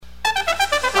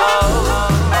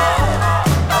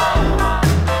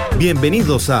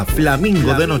Bienvenidos a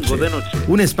Flamingo de Noche,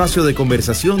 un espacio de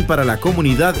conversación para la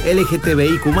comunidad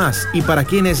LGBTIQ+, y para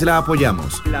quienes la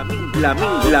apoyamos.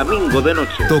 Flamingo de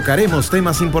Noche. Tocaremos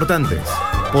temas importantes,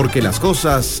 porque las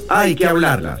cosas hay que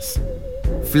hablarlas.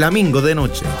 Flamingo de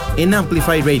Noche, en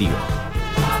Amplify Radio.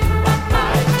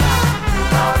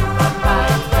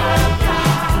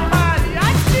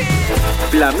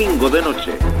 Flamingo de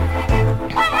Noche.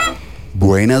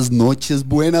 Buenas noches.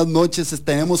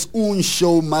 Tenemos un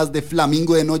show más de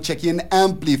Flamingo de Noche aquí en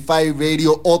Amplify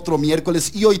Radio, otro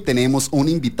miércoles, y hoy tenemos una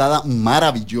invitada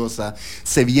maravillosa.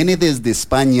 Se viene desde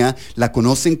España, la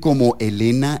conocen como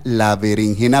Elena la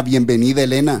Berenjena. Bienvenida,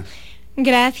 Elena.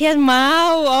 Gracias,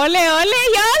 Mau. ¡Ole, ole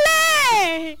y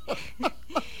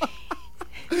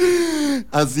ole!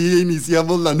 Así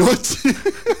iniciamos la noche.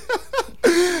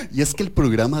 Y es que el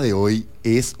programa de hoy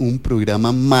es un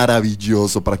programa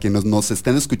maravilloso. Para quienes nos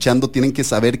estén escuchando, tienen que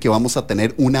saber que vamos a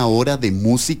tener una hora de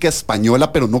música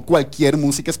española, pero no cualquier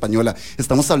música española.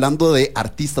 Estamos hablando de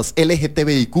artistas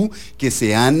LGBTIQ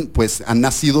que han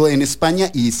nacido en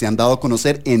España y se han dado a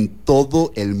conocer en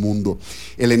todo el mundo.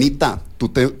 Elenita, tú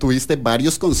tuviste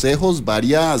varios consejos,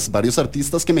 varios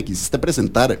artistas que me quisiste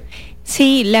presentar.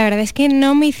 Sí, la verdad es que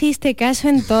no me hiciste caso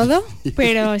en todo,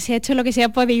 pero se ha hecho lo que se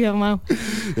ha podido, Mau.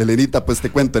 Elenita, pues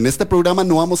te cuento, en este programa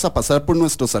no vamos a pasar por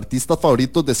nuestros artistas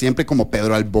favoritos de siempre, como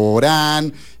Pedro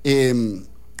Alborán,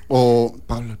 o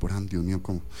Pablo Alborán, Dios mío,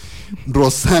 ¿cómo?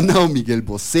 Rosana o Miguel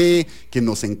Bosé, que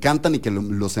nos encantan y que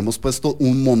los hemos puesto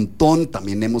un montón.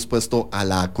 También hemos puesto a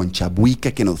la Concha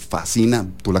Buica, que nos fascina.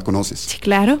 ¿Tú la conoces? Sí,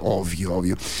 claro.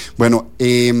 Obvio. Bueno,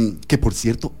 que por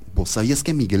cierto, ¿vos sabías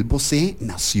que Miguel Bosé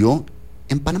nació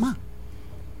en Panamá?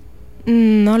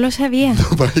 No lo sabía.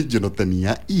 Yo no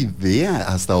tenía idea.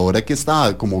 Hasta ahora que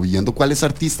estaba como viendo cuáles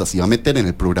artistas iba a meter en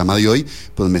el programa de hoy,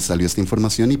 pues me salió esta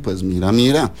información y pues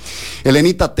mira.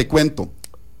 Elenita, te cuento.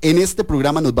 En este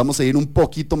programa nos vamos a ir un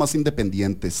poquito más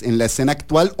independientes en la escena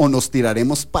actual, o nos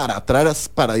tiraremos para atrás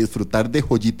para disfrutar de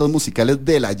joyitos musicales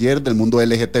del ayer del mundo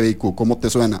LGBTIQ. ¿Cómo te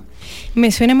suena?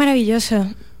 Me suena maravilloso.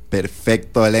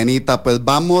 Perfecto, Elenita, pues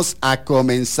vamos a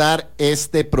comenzar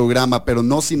este programa, pero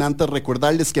no sin antes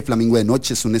recordarles que Flamingo de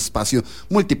Noche es un espacio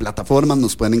multiplataformas.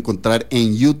 Nos pueden encontrar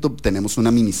en YouTube. Tenemos una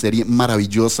miniserie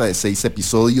maravillosa de 6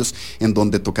 episodios en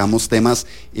donde tocamos temas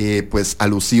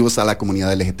alusivos a la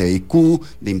comunidad LGBTIQ,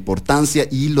 de importancia,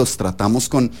 y los tratamos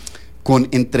con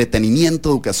entretenimiento,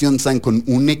 educación, ¿saben? Con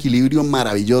un equilibrio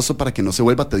maravilloso para que no se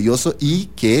vuelva tedioso y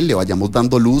que le vayamos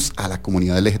dando luz a la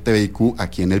comunidad LGBTIQ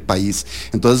aquí en el país.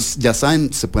 Entonces, ya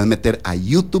saben, se pueden meter a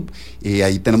YouTube,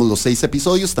 ahí tenemos los 6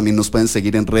 episodios. También nos pueden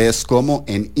seguir en redes como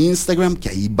en Instagram, que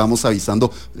ahí vamos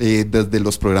avisando desde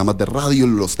los programas de radio,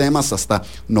 los temas, hasta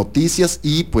noticias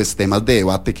y pues temas de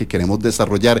debate que queremos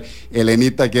desarrollar.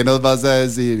 Elenita, ¿qué nos vas a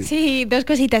decir? Sí, 2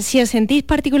 cositas. Si os sentís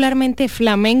particularmente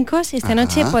flamencos, esta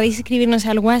noche podéis escribirnos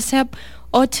al WhatsApp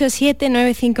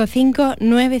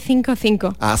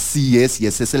 87955-955. Así es, y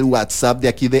ese es el WhatsApp de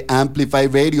aquí de Amplify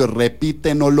Radio.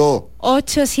 Repítenoslo.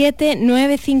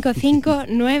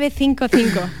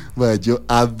 87955-955. Bueno, yo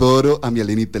adoro a mi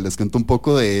Elenita, les cuento un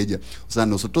poco de ella. O sea,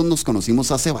 nosotros nos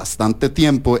conocimos hace bastante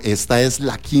tiempo. Esta es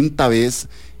la 5ª vez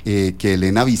que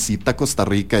Elena visita Costa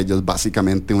Rica. Ella es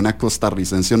básicamente una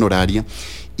costarricense honoraria.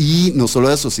 Y no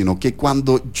solo eso, sino que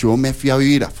cuando yo me fui a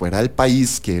vivir afuera del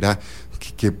país, que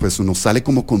pues uno sale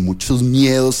como con muchos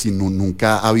miedos y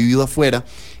nunca ha vivido afuera,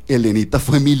 Elenita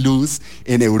fue mi luz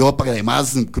en Europa,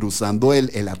 además cruzando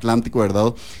el Atlántico,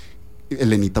 ¿verdad?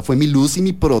 Elenita fue mi luz y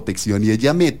mi protección, y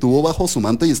ella me tuvo bajo su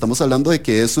manto, y estamos hablando de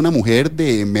que es una mujer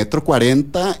de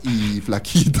 1,40 m y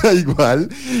flaquita igual.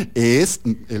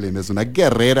 Elena es una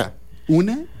guerrera,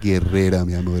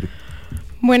 mi amor.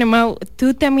 Bueno, Mau,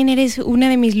 tú también eres una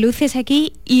de mis luces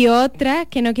aquí, y otra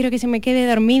que no quiero que se me quede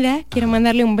dormida, quiero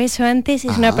mandarle un beso antes,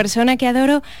 es una persona que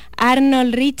adoro,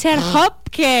 Arnold Richard Hopkins.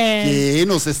 ¿Qué?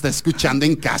 ¿Nos está escuchando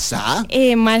en casa?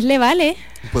 Más le vale.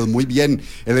 Pues muy bien,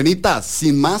 Elenita,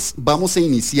 sin más, vamos a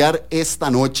iniciar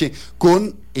esta noche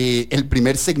con el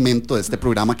primer segmento de este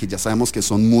programa, que ya sabemos que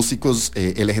son músicos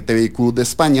LGBTIQ de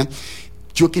España.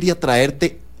 Yo quería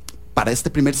traerte para este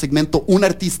primer segmento un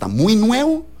artista muy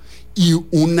nuevo y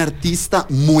un artista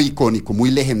muy icónico,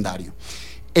 muy legendario.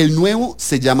 El nuevo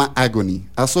se llama Agony.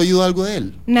 ¿Has oído algo de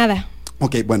él? Nada.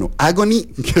 Ok, bueno, Agony,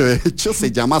 que de hecho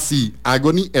se llama así,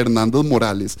 Agony Hernández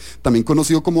Morales, también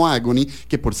conocido como Agony,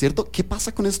 que por cierto, ¿qué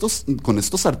pasa con estos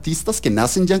artistas que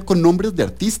nacen ya con nombres de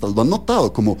artistas? ¿Lo han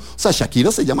notado? Como, o sea,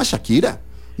 Shakira se llama Shakira,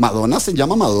 Madonna se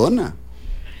llama Madonna.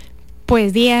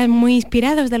 Pues días muy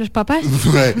inspirados de los papás.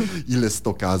 Y les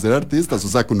tocaba ser artistas, o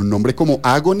sea, con un nombre como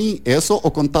Agony, eso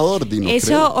o Contador, Dino. Eso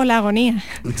creo. o la agonía.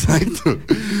 Exacto.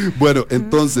 Bueno,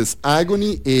 entonces,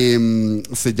 Agony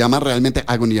se llama realmente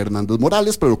Agony Hernández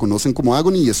Morales, pero lo conocen como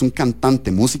Agony y es un cantante,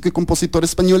 músico y compositor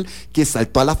español que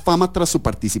saltó a la fama tras su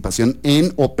participación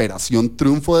en Operación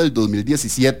Triunfo del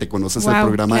 2017. ¿Conoces el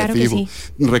programa claro de Fijo? Sí.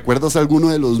 ¿Recuerdas alguno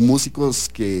de los músicos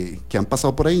que han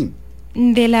pasado por ahí?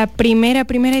 De la primera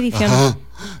edición. Ajá.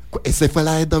 Ese fue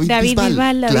la de David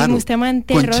Bisbal, David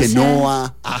Bustamante, con Rosa.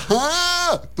 Chenoa.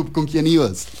 Ajá. ¿Tú con quién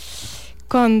ibas?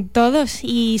 Con todos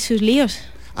y sus líos.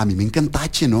 A mí me encantaba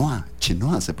Chenoa.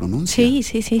 Chenoa se pronuncia.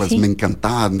 Sí. Pues me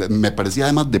encantaba. Me parecía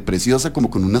además de preciosa, como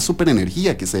con una super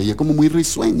energía, que se veía como muy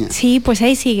risueña. Sí, pues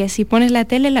ahí sigue. Si pones la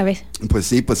tele, la ves. Pues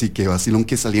sí, qué vacilón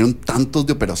que salieron tantos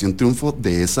de Operación Triunfo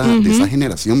de esa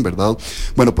generación, ¿verdad?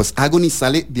 Bueno, pues Agony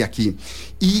sale de aquí.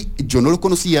 Y yo no lo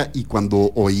conocía y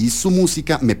cuando oí su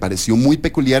música me pareció muy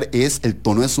peculiar, es el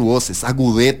tono de su voz, es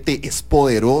agudete, es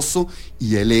poderoso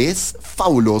y él es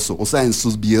fabuloso. O sea, en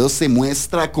sus videos se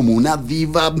muestra como una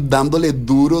diva dándole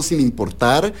duro sin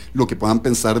importar lo que puedan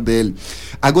pensar de él.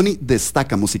 Agony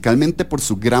destaca musicalmente por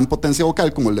su gran potencia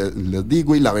vocal, como les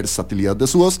digo, y la versatilidad de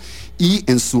su voz. Y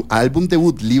en su álbum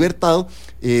debut, Libertad,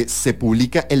 se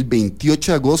publica el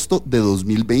 28 de agosto de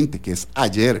 2020, que es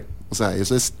ayer. O sea,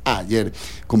 eso es ayer.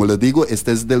 Como les digo,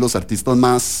 este es de los artistas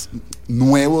más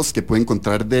nuevos que puede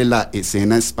encontrar de la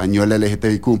escena española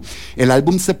LGBTIQ. El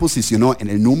álbum se posicionó en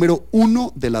el número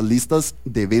 1 de las listas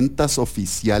de ventas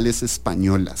oficiales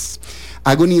españolas.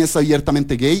 Agony es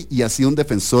abiertamente gay y ha sido un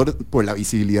defensor por la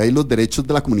visibilidad y los derechos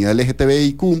de la comunidad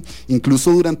LGBTIQ,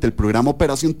 incluso durante el programa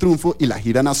Operación Triunfo y la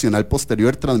gira nacional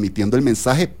posterior, transmitiendo el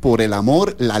mensaje por el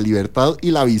amor, la libertad y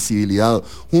la visibilidad,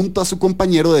 junto a su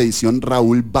compañero de edición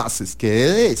Raúl Bases, que he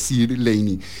de decir,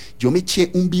 Leini, yo me eché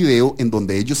un video en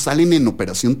donde ellos salen en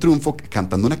Operación Triunfo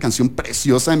cantando una canción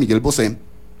preciosa de Miguel Bosé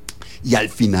y al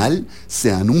final se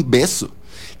dan un beso,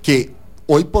 que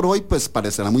hoy por hoy pues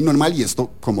parecerá muy normal y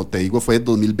esto, como te digo, fue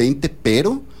 2020,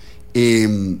 pero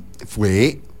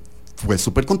fue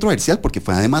súper controversial porque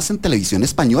fue además en televisión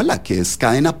española, que es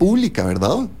cadena pública,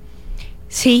 ¿verdad?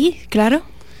 Sí, claro.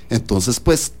 Entonces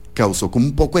pues causó como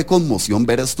un poco de conmoción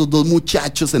ver a estos dos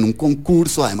muchachos en un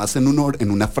concurso, además en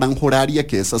una franja horaria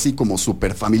que es así como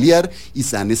súper familiar, y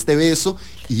se dan este beso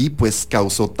y pues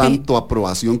causó tanto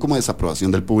aprobación como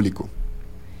desaprobación del público.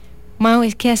 Mau,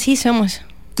 es que así somos.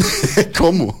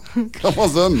 ¿Cómo? ¿Cómo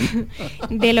son?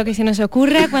 De lo que se nos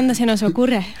ocurra cuando se nos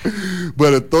ocurra.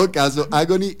 Bueno, en todo caso,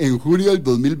 Agony en julio del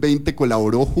 2020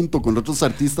 colaboró junto con otros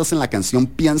artistas en la canción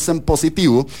Piensa en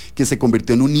Positivo, que se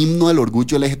convirtió en un himno del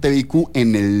orgullo LGBTIQ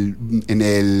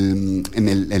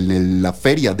la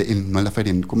feria, no en la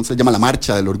feria, ¿cómo se llama? La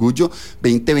Marcha del Orgullo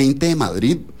 2020 de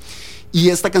Madrid. Y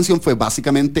esta canción fue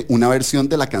básicamente una versión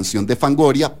de la canción de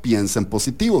Fangoria, Piensa en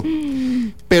Positivo.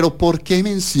 Pero ¿por qué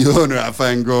menciono a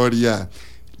Fangoria?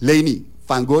 Leini,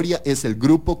 Fangoria es el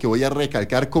grupo que voy a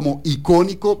recalcar como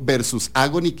icónico versus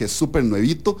Agony, que es súper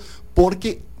nuevito,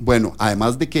 porque, bueno,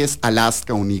 además de que es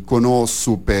Alaska, un icono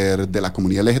súper de la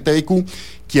comunidad LGBTIQ,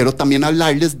 quiero también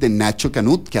hablarles de Nacho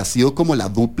Canut, que ha sido como la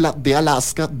dupla de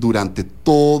Alaska durante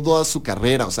toda su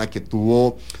carrera, o sea, que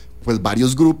tuvo pues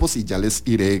varios grupos y ya les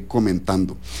iré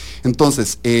comentando.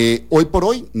 Entonces, hoy por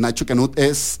hoy, Nacho Canut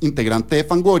es integrante de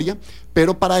Fangoria,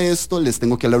 pero para esto les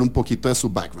tengo que hablar un poquito de su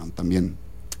background también.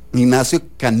 Ignacio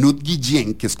Canut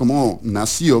Guillén, que es como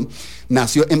nació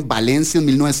en Valencia en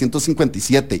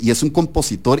 1957 y es un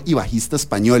compositor y bajista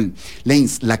español.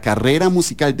 La carrera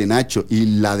musical de Nacho y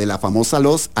la de la famosa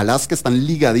Alaska están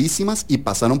ligadísimas y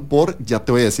pasaron por, ya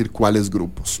te voy a decir cuáles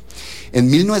grupos. En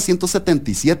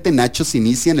 1977 Nacho se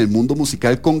inicia en el mundo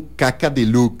musical con Caca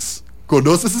Deluxe.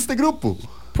 ¿Conoces este grupo?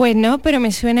 Pues no, pero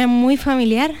me suena muy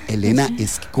familiar. Elena,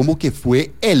 es como que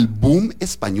fue el boom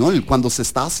español, cuando se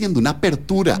estaba haciendo una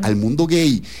apertura al mundo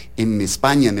gay en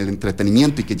España, en el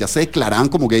entretenimiento, y que ya se declaraban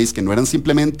como gays, que no eran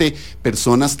simplemente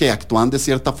personas que actuaban de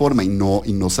cierta forma y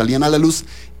no salían a la luz.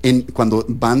 Cuando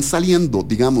van saliendo,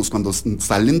 digamos, cuando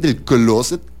salen del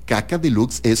closet, Caca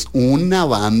Deluxe es una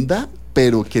banda,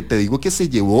 pero que te digo que se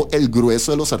llevó el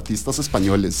grueso de los artistas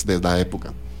españoles de la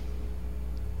época.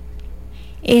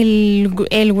 El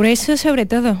grueso sobre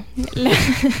todo.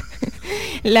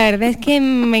 La verdad es que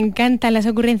me encantan las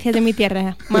ocurrencias de mi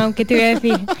tierra, aunque te voy a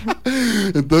decir.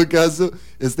 En todo caso,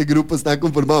 este grupo está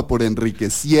conformado por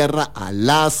Enrique Sierra,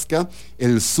 Alaska,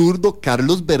 el zurdo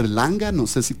Carlos Berlanga, no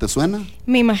sé si te suena.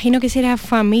 Me imagino que será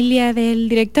familia del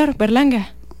director,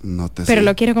 Berlanga. No te sé. Pero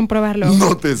lo quiero comprobarlo.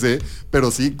 No te sé, pero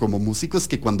sí, como músicos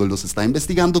que cuando los está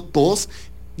investigando, todos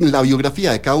la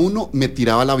biografía de cada uno me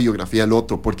tiraba la biografía del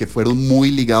otro, porque fueron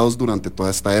muy ligados durante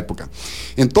toda esta época.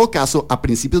 En todo caso, a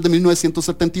principios de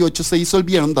 1978 se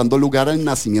disolvieron, dando lugar al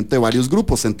nacimiento de varios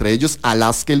grupos, entre ellos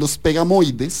Alaska y los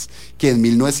Pegamoides, que en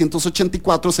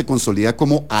 1984 se consolida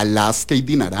como Alaska y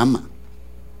Dinarama.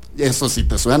 ¿Eso sí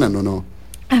te suenan o no?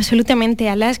 Absolutamente.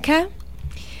 Alaska,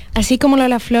 así como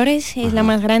Lola Flores, es la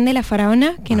más grande, la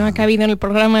faraona, que no ha cabido en el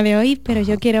programa de hoy, pero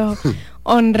yo quiero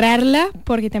honrarla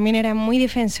porque también era muy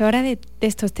defensora de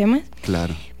estos temas.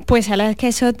 Claro. Pues Alaska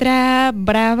es otra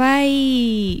brava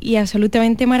y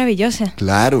absolutamente maravillosa.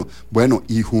 Claro. Bueno,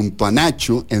 y junto a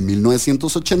Nacho, en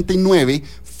 1989,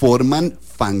 forman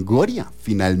Fangoria,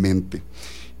 finalmente.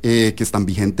 Que están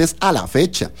vigentes a la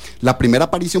fecha. La primera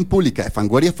aparición pública de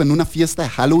Fangoria fue en una fiesta de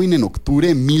Halloween en octubre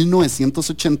de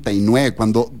 1989,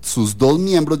 cuando sus dos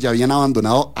miembros ya habían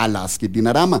abandonado Alaska y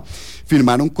Dinarama.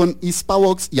 Firmaron con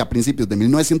Hispavox y a principios de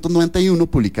 1991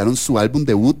 publicaron su álbum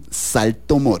debut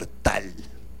Salto Mortal.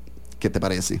 ¿Qué te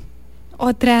parece?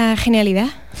 Otra genialidad.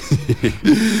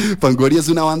 Fangoria es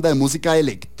una banda de música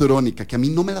electrónica que a mí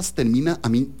no me las termina,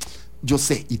 yo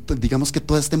sé, y digamos que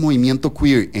todo este movimiento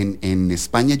queer en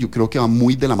España yo creo que va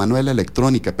muy de la mano de la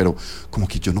electrónica, pero como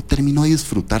que yo no termino de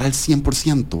disfrutar al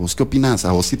 100%. ¿Vos qué opinás?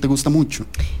 ¿A vos sí te gusta mucho?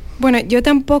 Bueno, yo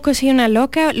tampoco soy una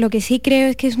loca, lo que sí creo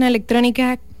es que es una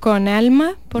electrónica con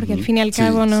alma, porque al fin y al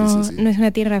cabo no es una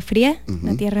tierra fría,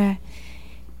 una tierra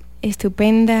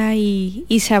estupenda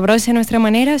y sabrosa a nuestra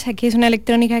manera, o sea que es una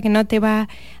electrónica que no te va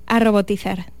a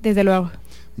robotizar, desde luego.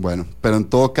 Bueno, pero en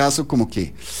todo caso como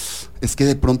que es que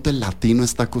de pronto el latino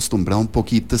está acostumbrado un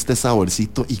poquito a este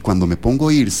saborcito, y cuando me pongo a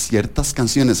oír ciertas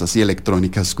canciones así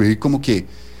electrónicas, como que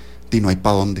no hay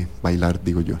para dónde bailar,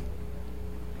 digo yo.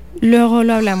 Luego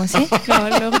lo hablamos, ¿eh?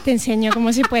 Luego te enseño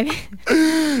cómo se puede.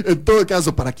 En todo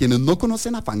caso, para quienes no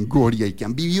conocen a Fangoria y que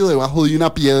han vivido debajo de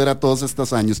una piedra todos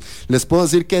estos años, les puedo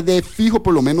decir que de fijo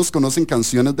por lo menos conocen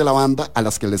canciones de la banda a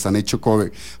las que les han hecho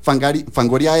cover.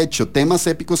 Fangoria ha hecho temas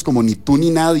épicos como Ni tú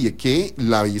ni nadie, que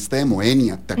la viste de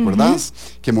Moenia, ¿te acordás?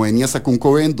 Que Moenia sacó un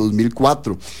cover en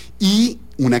 2004. Y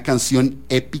una canción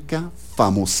épica,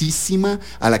 famosísima,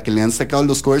 a la que le han sacado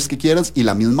los covers que quieras, y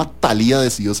la misma Thalía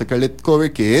decidió sacarle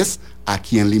cover, que es ¿A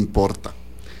quién le importa?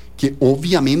 Que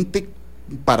obviamente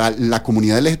para la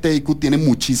comunidad LGBTIQ tiene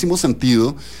muchísimo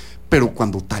sentido, pero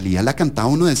cuando Thalía la cantaba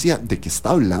uno decía, ¿de qué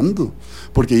está hablando?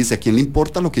 Porque dice, ¿a quién le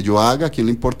importa lo que yo haga? ¿A quién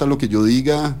le importa lo que yo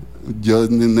diga? Yo,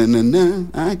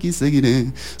 aquí seguiré.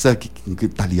 O sea, que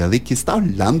Thalía, ¿de qué está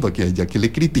hablando? Ya que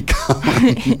le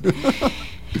criticaban.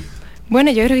 Bueno,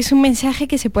 yo creo que es un mensaje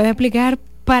que se puede aplicar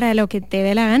para lo que te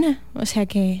dé la gana, o sea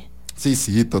que...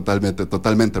 Sí,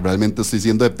 totalmente. Realmente estoy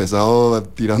siendo de pesado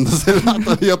tirándose la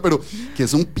todavía, pero que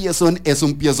es un piezón.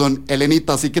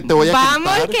 Elenita, así que te voy a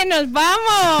 ¡Vamos, contar. que nos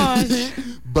vamos!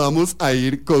 Vamos a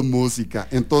ir con música.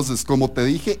 Entonces, como te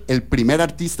dije, el primer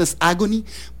artista es Agony.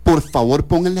 Por favor,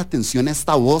 pónganle atención a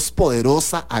esta voz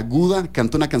poderosa, aguda.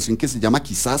 Canta una canción que se llama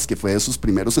Quizás, que fue de sus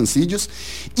primeros sencillos.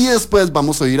 Y después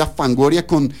vamos a oír a Fangoria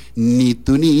con Ni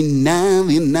tú ni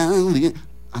nadie.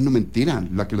 Ah, no, mentira.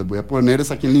 La que les voy a poner es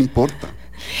 ¿A quién le importa?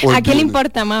 ¿A quién le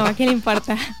importa, Mau? ¿A quién le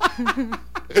importa?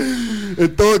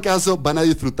 En todo caso, van a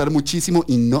disfrutar muchísimo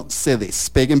y no se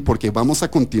despeguen, porque vamos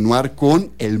a continuar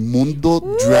con el mundo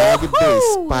drag de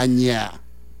España.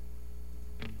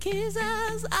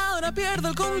 Quizás ahora pierdo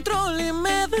el control y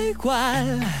me da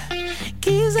igual.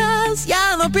 Quizás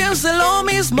ya no piense lo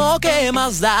mismo, que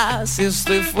más da si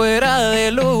estoy fuera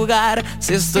de lugar,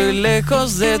 si estoy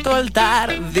lejos de tu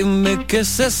altar. Dime qué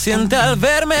se siente al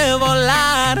verme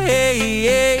volar. Hey,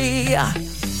 hey.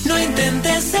 No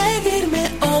intentes seguirme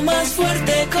o más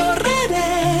fuerte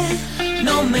correré.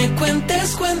 No me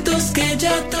cuentes cuentos que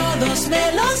ya todos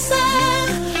me los sé.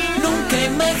 Nunca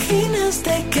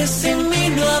imaginaste que sin mí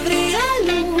no habría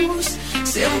luz.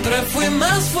 Siempre fui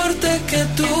más fuerte que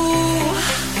tú.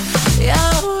 Y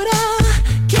ahora,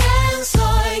 ¿quién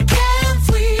soy? ¿Quién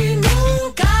fui?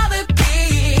 Nunca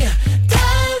debí.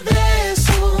 Tal vez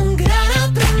un gran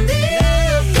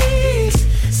aprendiz.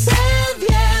 Sé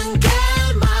bien que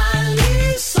mal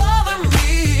hizo de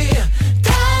mí.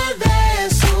 Tal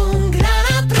vez un gran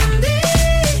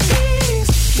aprendiz.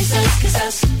 Quizás,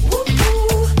 quizás,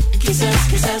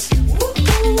 quizás,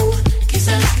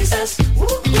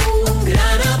 un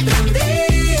gran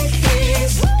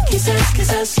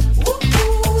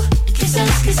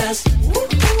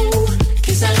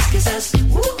aprendiz. Quizás,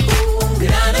 un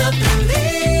gran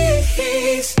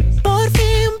aprendiz. Por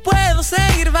fin puedo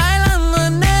seguir bailando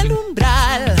en el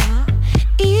umbral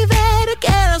y ver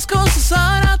que las cosas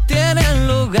ahora tienen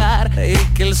lugar, y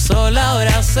que el sol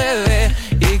ahora se ve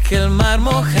y que el mar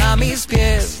moja mis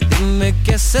pies. Dime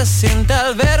qué se siente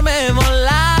al verme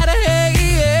volar.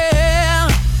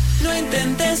 No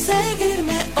intentes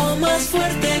seguirme o más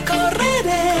fuerte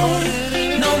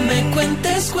correré. No me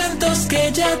cuentes cuentos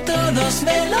que ya todos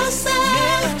me los sé.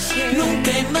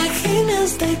 Nunca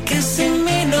imaginaste que sin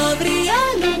mí no habría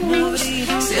luz.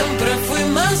 Siempre fui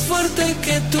más fuerte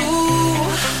que tú.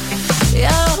 Y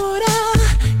ahora,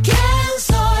 ¿quién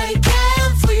soy? ¿Quién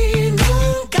fui?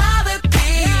 Nunca de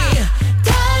ti.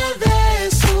 Tal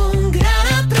vez un gran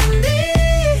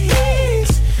aprendiz.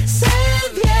 Sé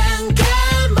bien que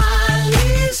mal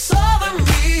hizo de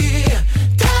mí.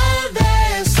 Tal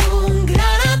vez un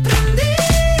gran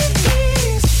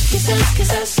aprendiz. Quizás,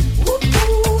 quizás,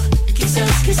 quizás,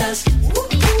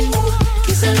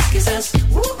 quizás, quizás,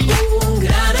 un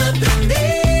gran aprendiz.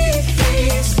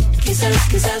 Quizás,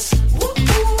 quizás,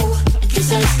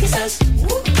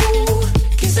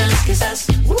 quizás, quizás,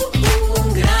 un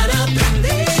gran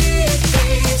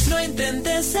aprendiz. No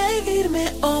intentes seguirme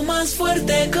o más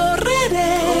fuerte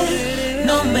correré.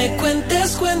 No me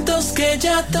cuentes cuentos que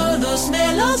ya todos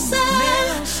me los sé.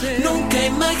 Nunca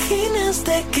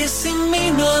imaginaste que sin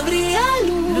mí no habría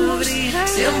luz.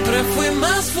 Siempre fui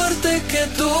más fuerte que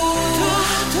tú.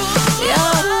 Y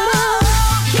ahora,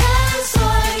 ¿quién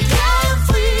soy? ¿Quién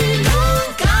fui?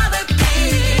 Nunca de ti.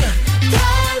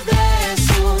 Tal vez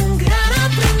un gran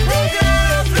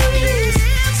aprendiz.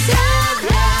 Sé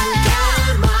bien que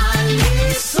mal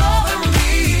hizo de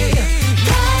mí.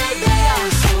 Tal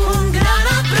vez un gran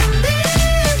aprendiz.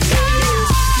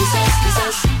 Quizás,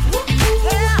 quizás,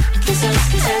 quizás,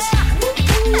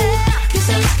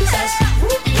 quizás, quizás,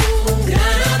 un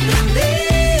gran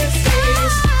aprendiz.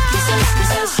 Quizás,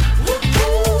 quizás,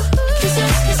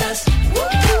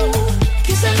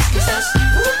 quizás,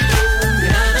 un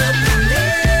gran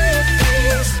aprendiz.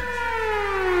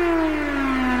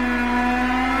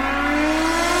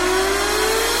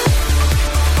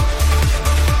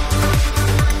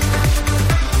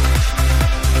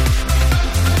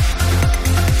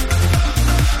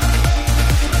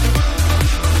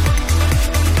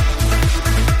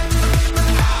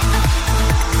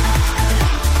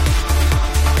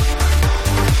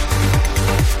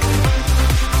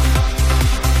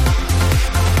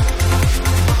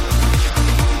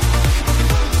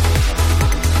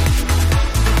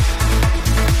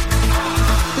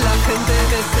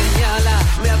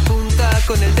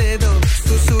 Con el dedo,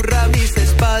 susurra mis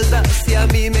espaldas y a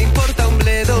mí me importa un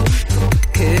bledo.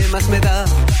 ¿Qué más me da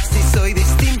si soy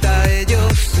distinta a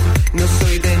ellos? No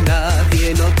soy de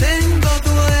nadie, no tengo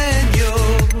dueño.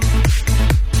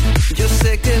 Yo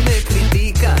sé que me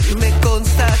critican, me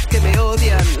consta que me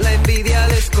odian. La envidia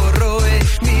les corroe,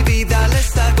 mi vida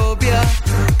les agobia.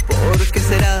 ¿Por qué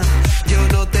será? Yo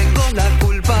no tengo la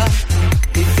culpa.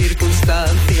 Mi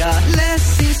circunstancia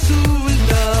les insulta.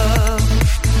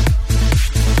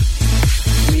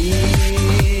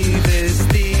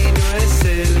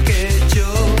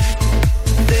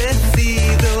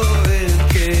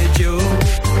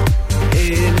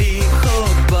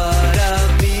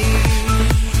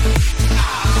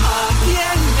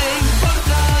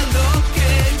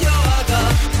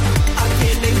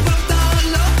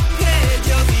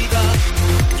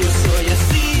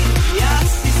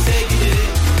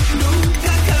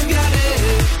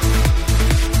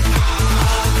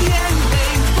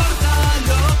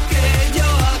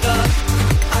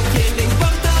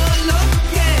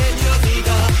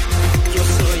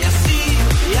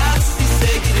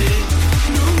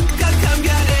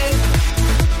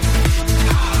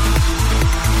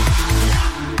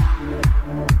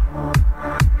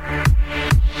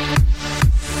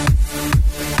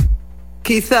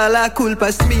 Quizá la culpa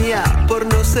es mía por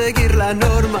no seguir la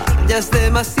norma. Ya es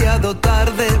demasiado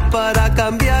tarde para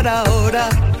cambiar ahora.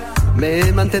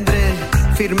 Me mantendré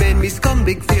firme en mis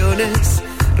convicciones.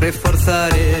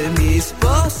 Reforzaré mis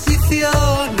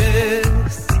posiciones.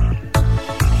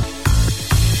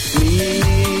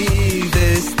 Mi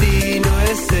destino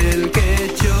es el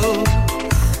que yo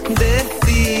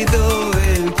decido,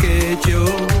 el que yo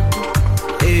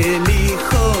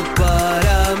elijo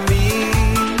para mí.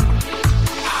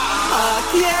 ¿A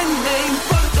quién le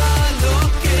importa lo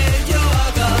que yo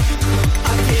haga?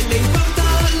 ¿A quién le importa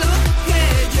lo que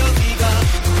yo diga?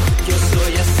 Yo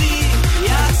soy así y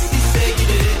así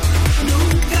seguiré,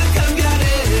 nunca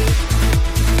cambiaré.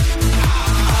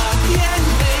 ¿A quién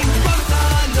le importa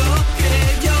lo que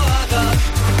yo haga?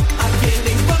 ¿A quién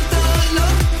le importa lo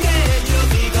que yo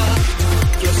diga?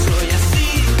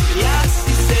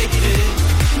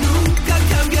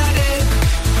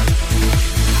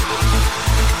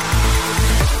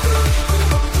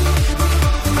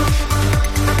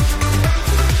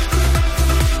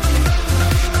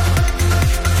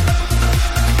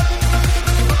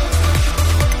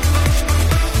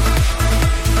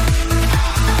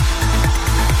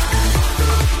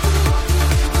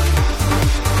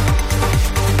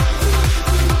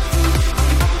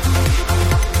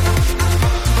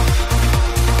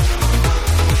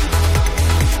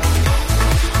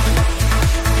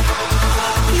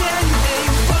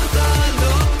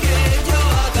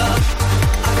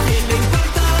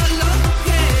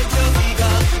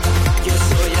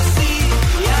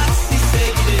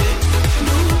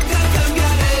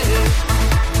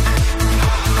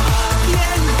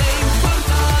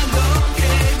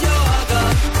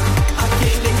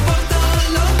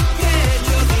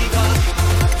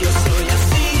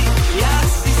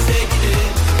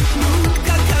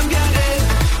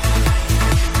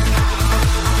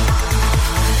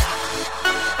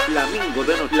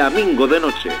 Flamingo de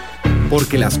Noche.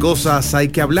 Porque las cosas hay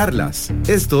que hablarlas.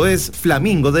 Esto es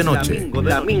Flamingo de Noche.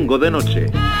 Flamingo de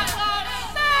Noche.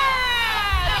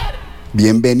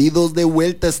 Bienvenidos de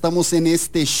vuelta, estamos en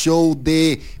este show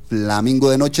de Flamingo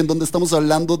de Noche en donde estamos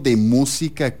hablando de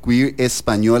música queer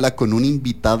española con una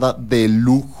invitada de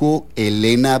lujo,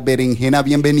 Elena Berenjena,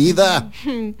 bienvenida.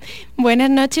 Buenas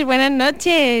noches,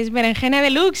 Berenjena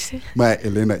Deluxe.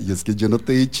 Elena, y es que yo no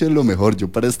te he dicho lo mejor, yo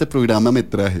para este programa me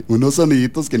traje unos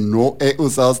soniditos que no he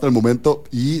usado hasta el momento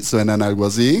y suenan algo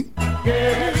así. ¿No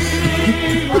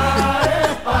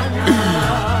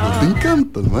te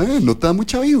encanta, no te da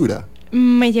mucha vibra?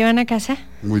 Me llevan a casa.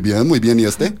 Muy bien, ¿y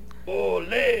este?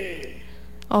 ¡Olé!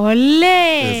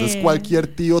 ¡Olé! Ese es cualquier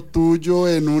tío tuyo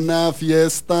en una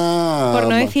fiesta. Por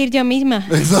no decir yo misma.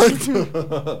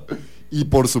 Exacto. Y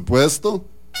por supuesto.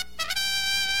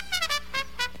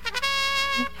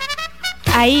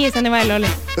 Ahí es donde va el ole.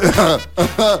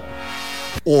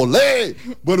 ¡Olé!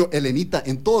 Bueno, Elenita,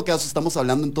 en todo caso estamos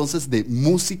hablando entonces de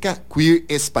música queer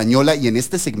española y en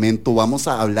este segmento vamos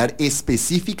a hablar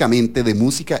específicamente de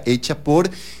música hecha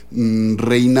por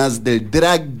reinas del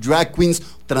drag queens,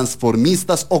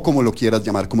 transformistas o como lo quieras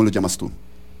llamar. ¿Cómo lo llamas tú?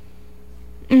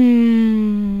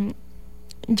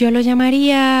 Yo lo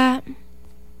llamaría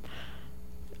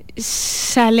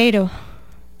salero.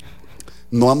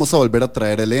 No vamos a volver a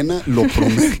traer a Elena, lo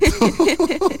prometo.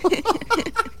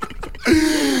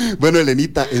 Bueno,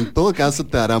 Elenita, en todo caso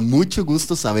te dará mucho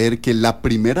gusto saber que la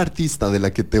primera artista de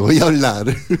la que te voy a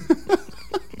hablar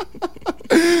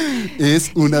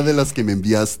es una de las que me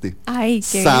enviaste. Ay,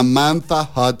 qué Samantha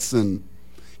Hudson.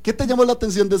 ¿Qué te llamó la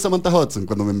atención de Samantha Hudson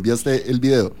cuando me enviaste el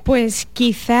video? Pues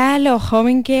quizá lo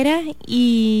joven que era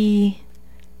y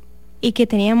que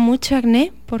tenía mucho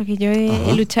acné, porque yo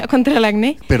he luchado contra el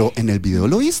acné. Pero en el video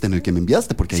lo viste, en el que me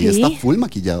enviaste, porque ahí está full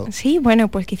maquillado. Sí, bueno,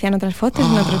 pues quizá en otras fotos,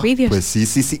 en otros vídeos. Pues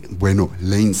sí. Bueno,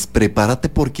 Lanes, prepárate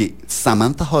porque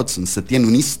Samantha Hudson se tiene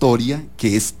una historia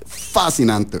que es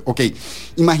fascinante. Ok,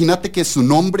 imagínate que su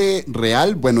nombre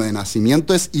real, bueno, de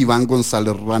nacimiento es Iván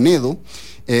González Ranedo.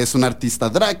 Es una artista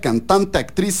drag, cantante,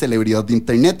 actriz, celebridad de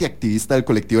internet y activista del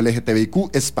colectivo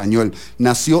LGBTIQ español.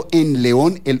 Nació en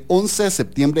León el 11 de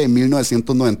septiembre de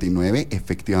 1999,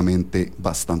 efectivamente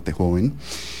bastante joven.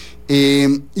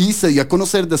 Y se dio a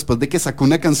conocer después de que sacó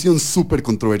una canción súper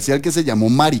controversial que se llamó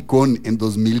Maricón en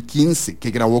 2015,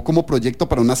 que grabó como proyecto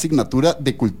para una asignatura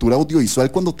de cultura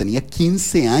audiovisual cuando tenía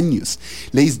 15 años.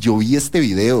 Leis, yo vi este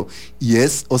video y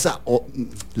es,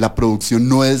 la producción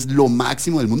no es lo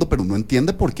máximo del mundo, pero no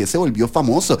entiende por qué se volvió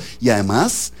famoso. Y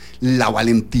además, la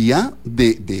valentía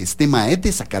de este mae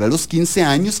de sacar a los 15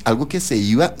 años algo que se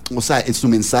iba, su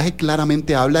mensaje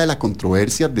claramente habla de la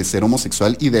controversia de ser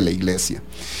homosexual y de la iglesia.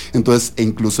 Entonces, e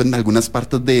incluso en algunas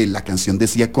partes de la canción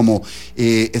decía como,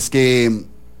 es que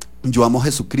yo amo a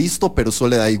Jesucristo, pero eso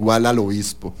le da igual al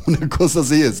obispo. Una cosa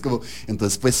así, es como,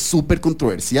 entonces fue súper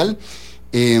controversial.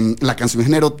 La canción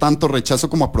generó tanto rechazo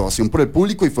como aprobación por el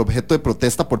público y fue objeto de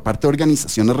protesta por parte de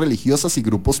organizaciones religiosas y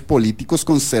grupos políticos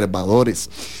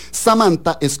conservadores.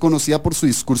 Samantha es conocida por su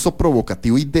discurso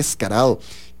provocativo y descarado,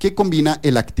 que combina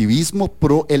el activismo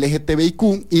pro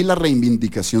LGBTIQ y la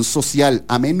reivindicación social,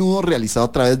 a menudo realizado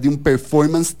a través de un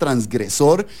performance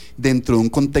transgresor dentro de un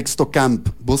contexto camp.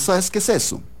 ¿Vos sabes qué es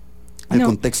eso? El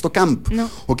contexto camp. No.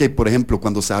 Ok, por ejemplo,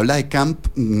 cuando se habla de camp,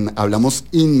 hablamos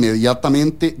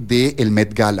inmediatamente del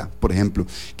Met Gala, por ejemplo,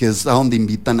 que es a donde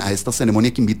invitan a esta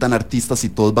ceremonia que invitan artistas y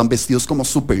todos van vestidos como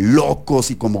súper locos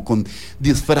y como con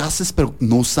disfraces, pero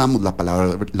no usamos la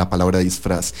palabra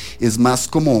disfraz. Es más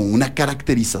como una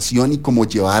caracterización y como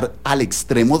llevar al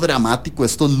extremo dramático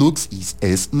estos looks y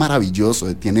es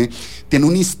maravilloso, tiene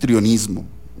un histrionismo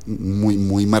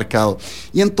muy marcado.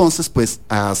 Y entonces pues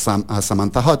a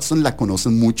Samantha Hudson la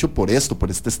conocen mucho por esto, por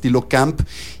este estilo camp.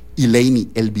 Y Lainey,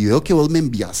 el video que vos me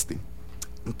enviaste,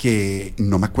 que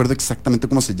no me acuerdo exactamente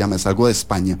cómo se llama, es algo de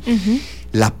España.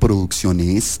 La producción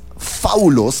es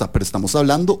fabulosa, pero estamos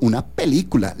hablando una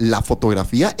película, la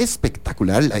fotografía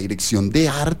espectacular, la dirección de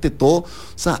arte, todo,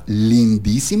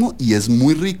 lindísimo, y es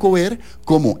muy rico ver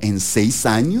cómo en 6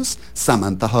 años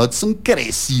Samantha Hudson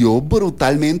creció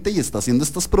brutalmente y está haciendo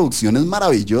estas producciones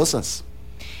maravillosas.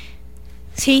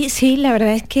 Sí, la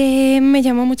verdad es que me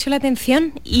llamó mucho la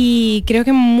atención y creo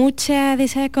que mucha de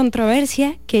esa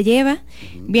controversia que lleva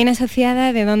viene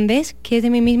asociada de dónde es, que es de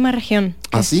mi misma región.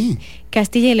 ¿Ah, sí?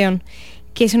 Castilla y León,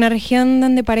 que es una región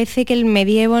donde parece que el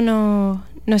medievo no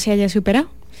se haya superado.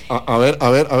 A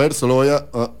ver, solo voy a...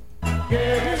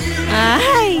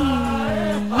 ¡Ay!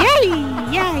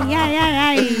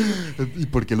 ¿Y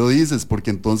por qué lo dices?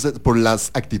 Porque entonces, ¿por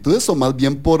las actitudes o más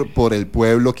bien por el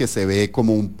pueblo que se ve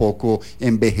como un poco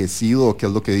envejecido? ¿O qué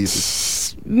es lo que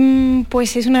dices?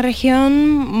 Pues es una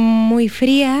región muy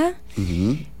fría,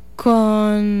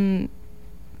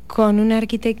 con una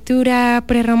arquitectura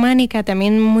prerrománica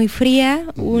también muy fría,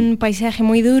 un paisaje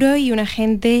muy duro y una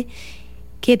gente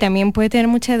que también puede tener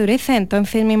mucha dureza.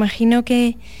 Entonces me imagino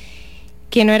que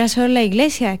no era solo la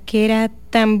iglesia, que era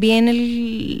también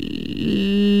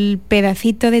el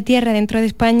pedacito de tierra dentro de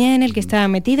España en el que estaba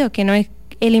metido, que no es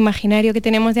el imaginario que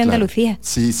tenemos de Andalucía.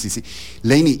 Claro. Sí.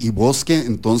 Lainey, y vos que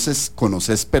entonces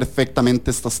conoces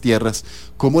perfectamente estas tierras,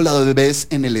 ¿cómo la ves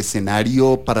en el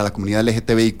escenario para la comunidad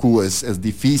LGBTIQ? ¿Es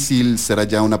difícil ser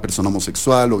allá una persona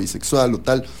homosexual o bisexual o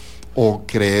tal? ¿O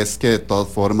crees que de todas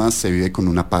formas se vive con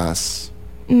una paz?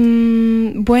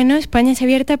 Bueno, España es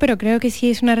abierta, pero creo que sí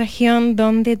es una región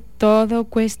donde todo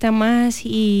cuesta más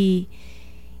y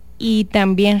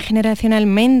también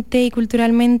generacionalmente y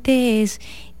culturalmente es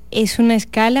una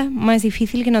escala más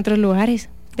difícil que en otros lugares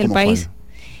del país.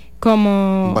 ¿Cuál?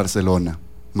 Como Barcelona,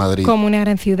 Madrid. Como una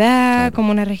gran ciudad, claro.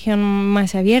 Como una región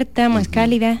más abierta, más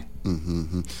cálida.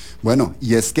 Bueno,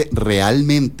 y es que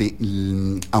realmente,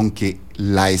 aunque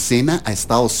la escena ha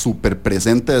estado súper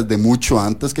presente desde mucho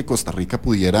antes que Costa Rica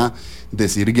pudiera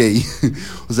decir gay,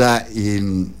 o sea,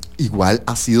 igual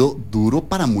ha sido duro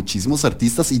para muchísimos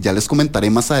artistas y ya les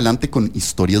comentaré más adelante con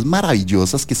historias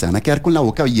maravillosas que se van a quedar con la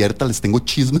boca abierta. Les tengo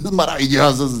chismes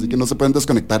maravillosos, así que no se pueden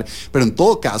desconectar. Pero en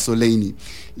todo caso, Lainey,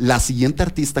 la siguiente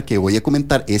artista que voy a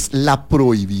comentar es La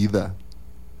Prohibida.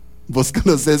 ¿Vos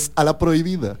conoces a La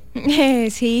Prohibida?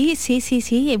 Sí.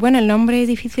 Bueno, el nombre es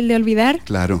difícil de olvidar.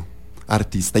 Claro.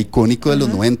 Artista icónico de los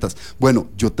 90s. Bueno,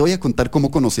 yo te voy a contar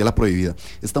cómo conocí a La Prohibida.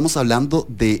 Estamos hablando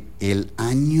de el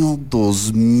año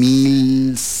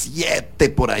 2007,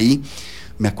 por ahí.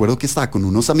 Me acuerdo que estaba con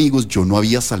unos amigos, yo no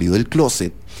había salido del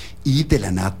closet, y de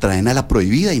la nada traen a La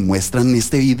Prohibida y muestran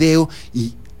este video,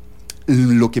 y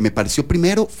lo que me pareció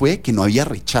primero fue que no había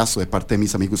rechazo de parte de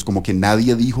mis amigos, como que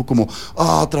nadie dijo como,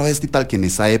 otra vez y tal, que en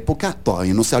esa época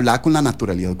todavía no se hablaba con la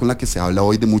naturalidad con la que se habla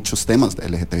hoy de muchos temas de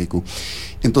LGBTIQ.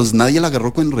 Entonces nadie la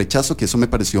agarró con rechazo, que eso me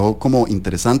pareció como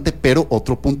interesante, pero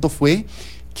otro punto fue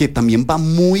que también va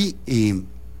muy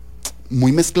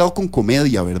mezclado con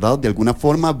comedia, ¿verdad? De alguna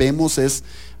forma vemos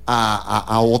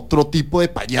a otro tipo de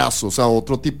payasos, a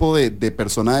otro tipo de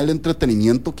persona del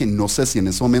entretenimiento que no sé si en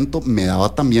ese momento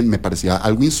me parecía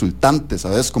algo insultante,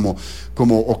 ¿sabes? Como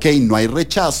ok, no hay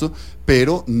rechazo,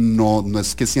 pero no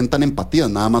es que sientan empatía,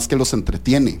 nada más que los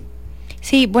entretiene.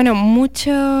 Sí, bueno,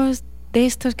 muchos de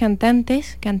estos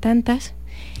cantantes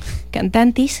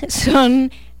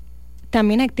son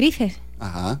también actrices.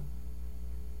 Ajá.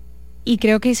 Y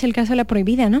creo que es el caso de La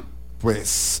Prohibida, ¿no?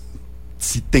 Pues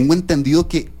sí, tengo entendido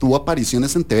que tuvo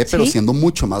apariciones en TV, pero siendo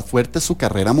mucho más fuerte su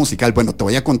carrera musical. Bueno, te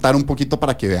voy a contar un poquito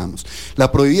para que veamos.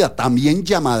 La Prohibida, también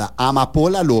llamada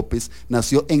Amapola López,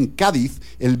 nació en Cádiz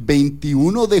el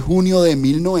 21 de junio de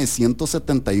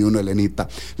 1971, Elenita.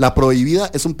 La Prohibida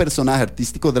es un personaje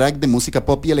artístico drag de música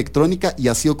pop y electrónica y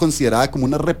ha sido considerada como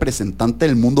una representante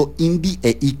del mundo indie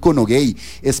e ícono gay,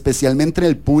 especialmente en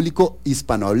el público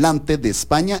hispanohablante de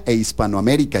España e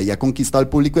Hispanoamérica, y ha conquistado el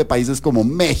público de países como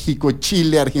México,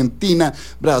 Chile, Argentina,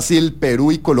 Brasil,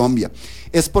 Perú y Colombia.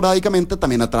 Esporádicamente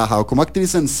también ha trabajado como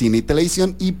actriz en cine y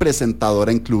televisión y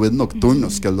presentadora en clubes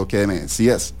nocturnos, que es lo que me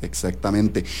decías,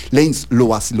 exactamente. Lains, lo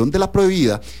vacilón de La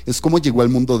Prohibida es cómo llegó al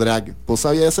mundo drag. ¿Vos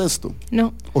sabías esto?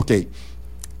 No. Ok,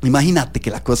 imagínate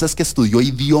que la cosa es que estudió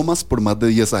idiomas por más de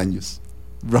 10 años.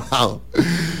 Wow.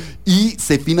 Y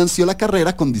se financió la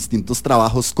carrera con distintos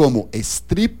trabajos como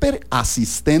stripper,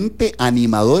 asistente,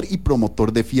 animador y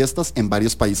promotor de fiestas en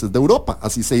varios países de Europa.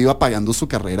 Así se iba pagando su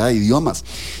carrera de idiomas.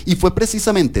 Y fue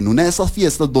precisamente en una de esas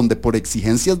fiestas donde por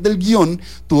exigencias del guión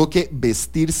tuvo que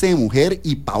vestirse de mujer,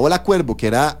 y Paola Cuervo, que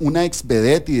era una ex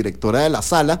vedette y directora de la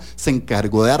sala, se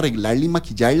encargó de arreglarla y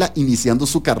maquillarla, iniciando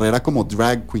su carrera como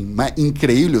drag queen.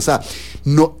 Increíble, o sea,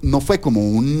 no fue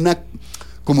como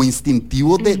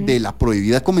instintivo de La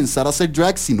Prohibida comenzar a hacer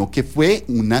drag, sino que fue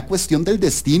una cuestión del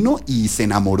destino y se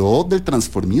enamoró del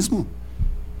transformismo.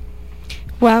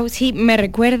 Wow, sí, me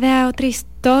recuerda a otra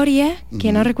historia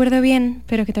que no recuerdo bien,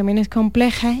 pero que también es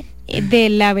compleja, de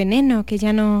La Veneno, que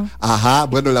ya no... Ajá,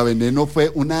 bueno, La Veneno fue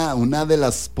una de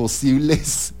las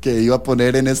posibles que iba a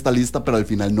poner en esta lista, pero al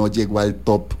final no llegó al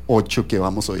top 8 que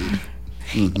vamos a oír.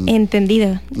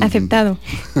 Entendido, aceptado.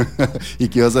 ¿Y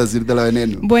qué ibas a decir de La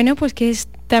Veneno? Bueno, pues que es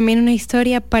también una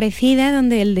historia parecida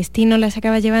donde el destino las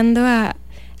acaba llevando a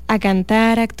a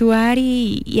cantar, a actuar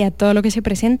y a todo lo que se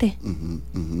presente.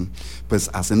 Pues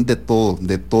hacen de todo,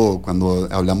 de todo. Cuando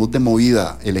hablamos de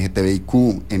movida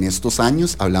LGBTIQ en estos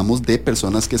años, hablamos de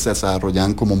personas que se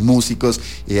desarrollan como músicos,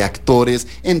 actores,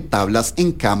 en tablas,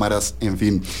 en cámaras, en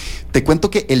fin. Te cuento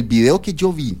que el video que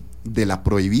yo vi de La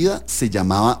Prohibida se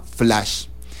llamaba Flash.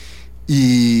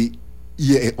 Y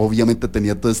obviamente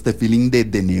tenía todo este feeling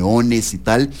de neones y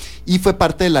tal, y fue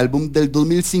parte del álbum del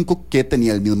 2005 que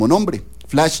tenía el mismo nombre,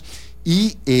 Flash,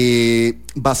 y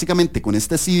básicamente con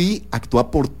este CD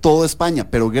actúa por toda España,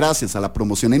 pero gracias a la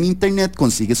promoción en internet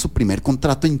consigue su primer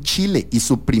contrato en Chile y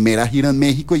su primera gira en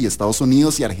México y Estados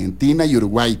Unidos y Argentina y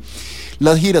Uruguay.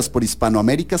 Las giras por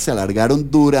Hispanoamérica se alargaron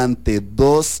durante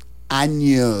 2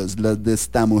 años, las de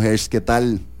esta mujer. ¿Qué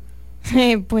tal?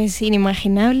 Pues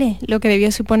inimaginable lo que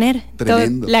debió suponer.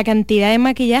 La cantidad de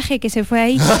maquillaje que se fue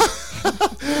ahí.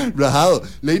 Rajado.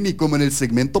 Lainey, como en el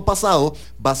segmento pasado,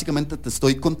 básicamente te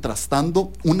estoy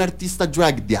contrastando un artista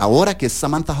drag de ahora, que es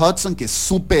Samantha Hudson, que es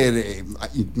súper,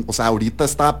 o sea, ahorita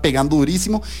está pegando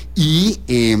durísimo, y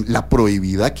La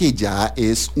Prohibida, que ya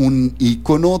es un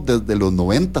ícono desde los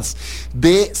 90s.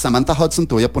 De Samantha Hudson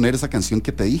te voy a poner esa canción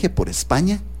que te dije, Por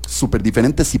España. Súper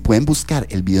diferente. Si pueden buscar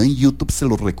el video en YouTube, se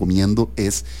los recomiendo.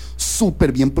 Es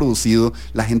súper bien producido,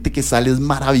 la gente que sale es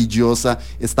maravillosa,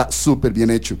 está súper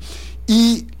bien hecho.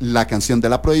 Y la canción de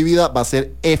La Prohibida va a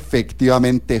ser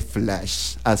efectivamente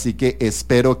Flash, así que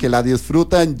espero que la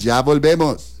disfruten. Ya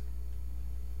volvemos.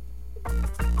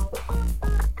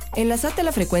 Enlazate a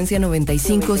la frecuencia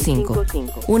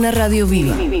 95.5, una radio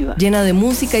viva, llena de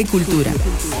música y cultura,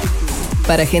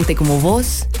 para gente como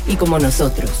vos y como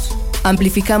nosotros.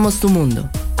 Amplificamos tu mundo.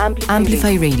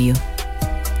 Amplify Radio.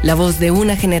 La voz de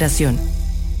una generación.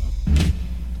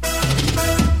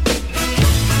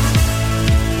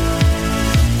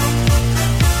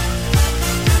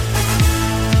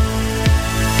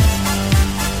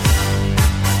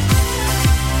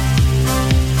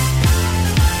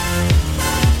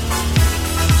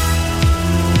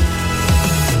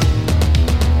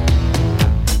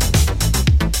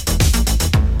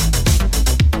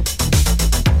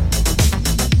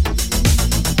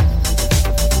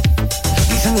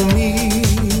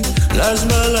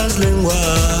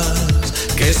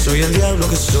 Soy el diablo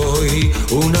que soy,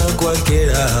 una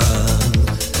cualquiera.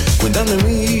 Cuentan de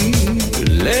mí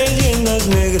leyendas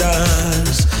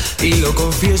negras y lo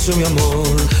confieso, mi amor,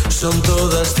 son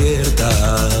todas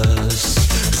ciertas.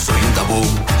 Soy un tabú,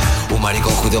 un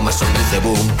maricón judío más hombre de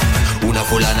boom, una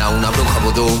fulana, una bruja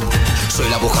vudú. Soy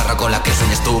la bujarra con la que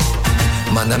sueñas tú.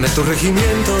 Mándame tu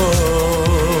regimiento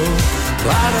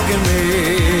para que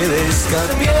me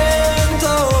descarmiento.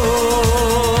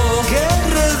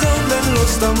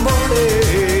 Los tambores,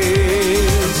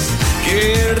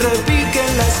 que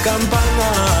repiquen las campanas.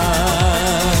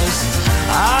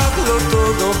 Hazlo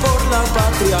todo por la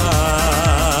patria,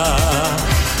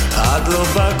 hazlo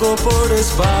Paco por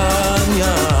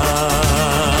España.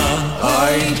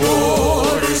 Ay,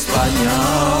 por España,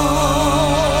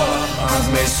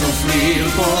 hazme sufrir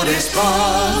por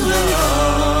España.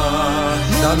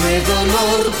 Dame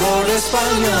dolor por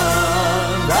España,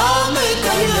 dame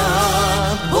caña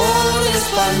por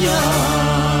España,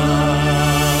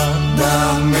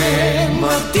 dame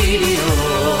martirio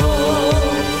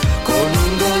con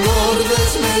un dolor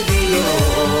desmedido.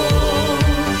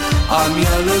 A mí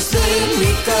a los de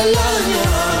mi calaña,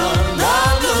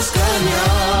 danos caña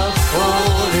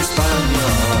por España.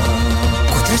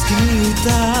 4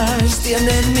 esquinitas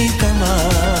tiene mi cama,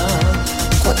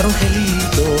 4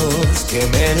 angelitos que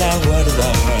me la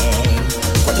guardan,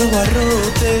 4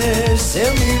 barrotes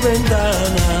en mi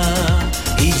ventana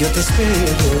y yo te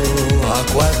espero a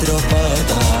 4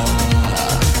 patas.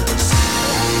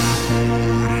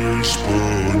 Por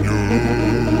España,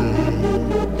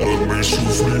 hazme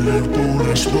sufrir por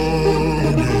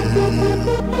España,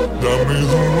 dame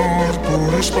dolor por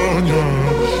España,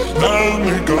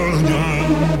 dame caña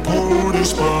por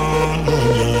España.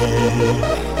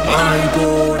 Ay,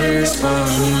 por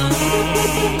España,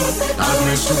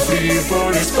 hazme sufrir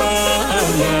por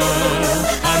España.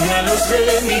 A los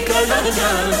de mi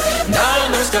calaña,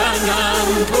 danos caña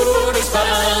por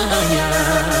España.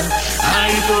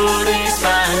 Ay, por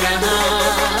España,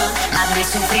 hazme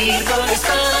sufrir por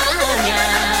España.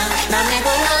 Dame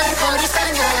dolor por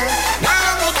España,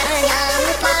 dame caña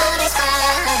por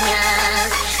España.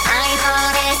 Ay,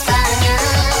 por España,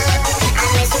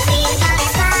 hazme sufrir por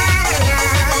España.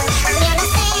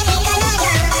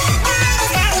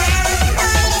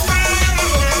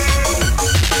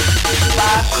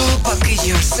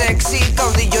 Paquillo sexy,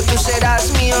 caudillo, tú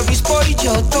serás mío, obispo y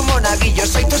yo tu monaguillo.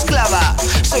 Soy tu esclava,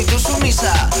 soy tu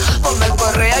sumisa. Ponme el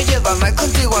correa y llévame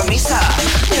contigo a misa.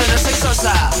 Yo no soy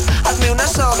sosa, hazme una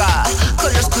soga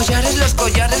con los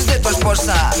collares de tu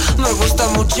esposa. Me gusta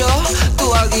mucho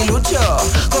tu aguilucho,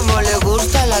 como le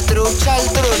gusta la trucha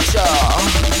al trucho.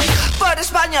 Por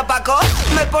España, Paco,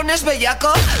 me pones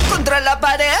bellaco contra la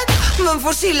pared,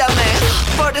 enfusílame.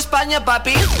 Por España,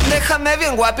 papi, déjame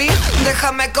bien guapi,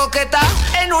 déjame coqueta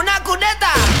en una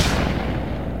cuneta.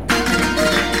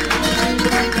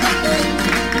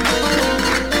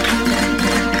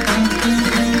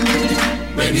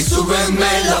 Ven y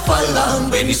súbeme la falda,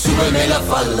 ven y súbeme la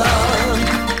falda.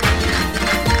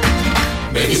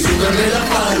 Ven y súbeme la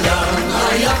falda,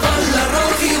 ay la falda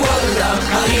roja igualdad,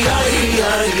 ay, ay,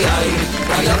 ay, ay,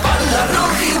 ay la falda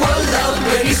roja igualdad,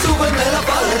 ven y súbeme la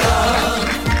falda.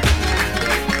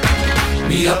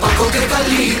 Mira Paco que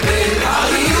calibre,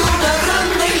 hay una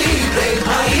grande y libre,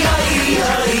 ay, ay,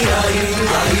 ay, ay,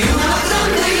 hay una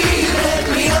grande y libre,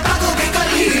 mira Paco que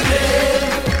calibre.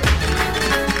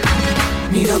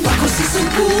 Mira Paco si se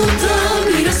emputa,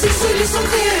 mira si soy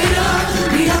lisonjera,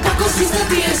 mira Paco si se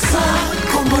tiesa,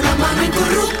 como la mano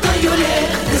incorrupta y olé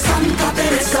de Santa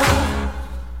Teresa.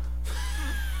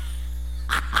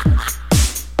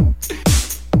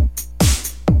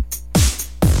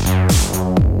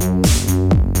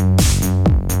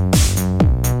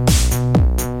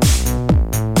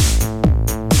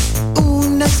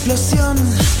 Una explosión,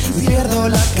 pierdo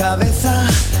la cabeza,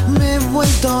 me he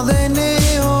vuelto de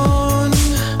neón.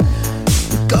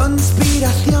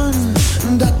 Conspiración,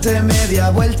 date media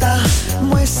vuelta,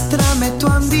 muéstrame tu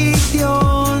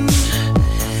ambición.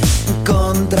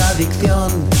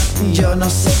 Contradicción, yo no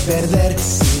sé perder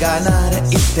sin ganar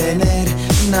y tener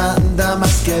nada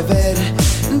más que ver.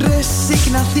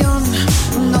 Resignación,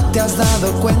 no te has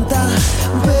dado cuenta,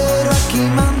 pero aquí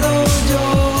mando yo.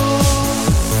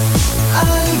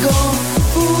 Algo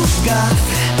fugaz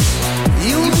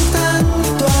y un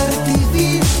tanto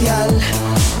artificial,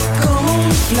 como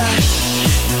un flash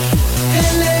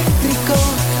eléctrico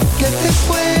que te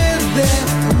puede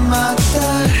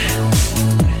matar.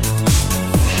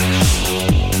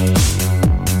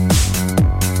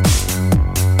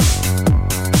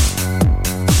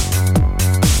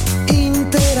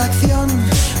 Interacción,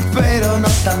 pero no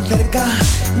tan cerca,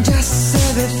 ya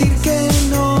sé decir que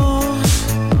no.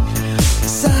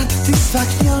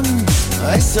 Satisfacción,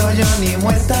 eso yo ni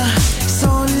muerta,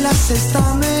 solas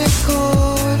está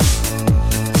mejor.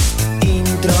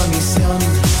 Intromisión,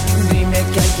 dime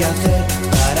qué hay que hacer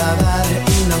para dar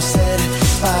y no ser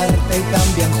parte y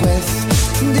también juez.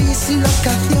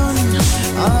 Dislocación,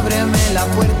 ábreme la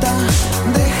puerta,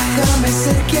 déjame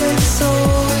ser quien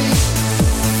soy.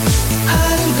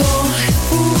 Algo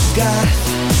fugaz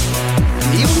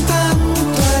y un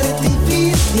tanto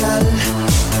artificial,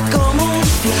 como un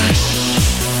flash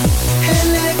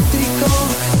eléctrico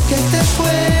que te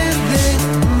puede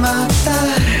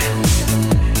matar.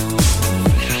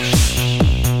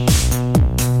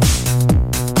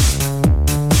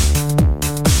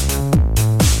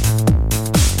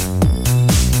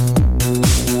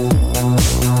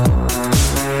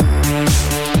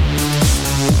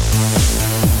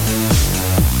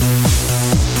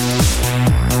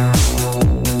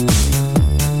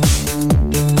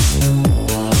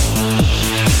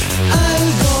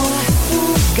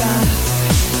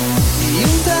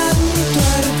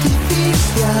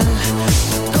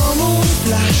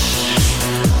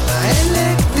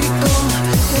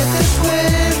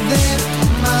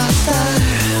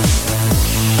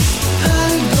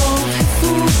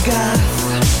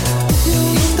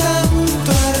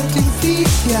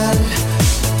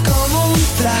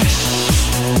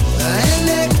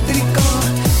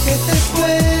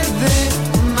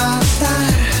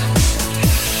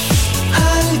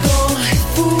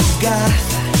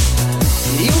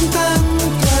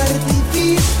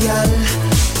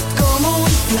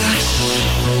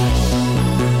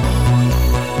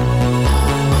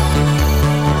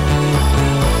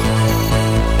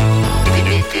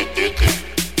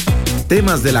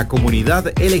 Temas de la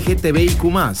comunidad LGBTIQ+.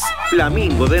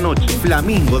 Flamingo de noche.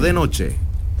 Flamingo de noche.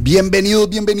 Bienvenidos,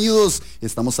 bienvenidos.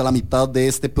 Estamos a la mitad de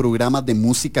este programa de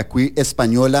música queer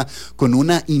española con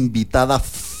una invitada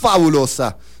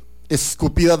fabulosa,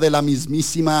 escupida de la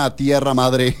mismísima tierra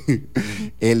madre,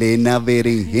 Elena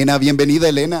Berenjena. Bienvenida,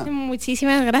 Elena.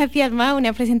 Muchísimas gracias, Ma,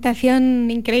 una presentación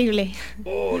increíble.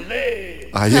 ¡Olé!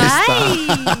 Ahí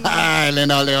está.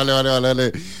 Elena,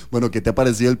 ole. Bueno, ¿qué te ha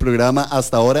parecido el programa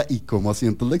hasta ahora y cómo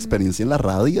sientes la experiencia en la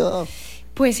radio?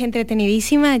 Pues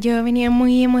entretenidísima, yo venía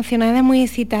muy emocionada, muy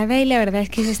excitada y la verdad es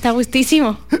que está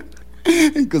gustísimo.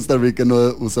 En Costa Rica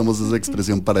no usamos esa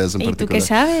expresión para eso en particular. ¿Y tú qué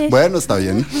sabes? Bueno, está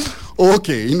bien. Ok,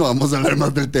 no vamos a hablar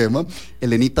más del tema.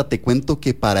 Elenita, te cuento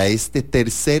que para este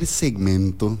tercer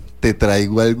segmento te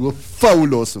traigo algo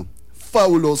fabuloso.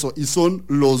 Fabuloso. Y son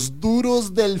los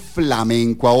duros del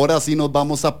flamenco. Ahora sí nos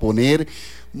vamos a poner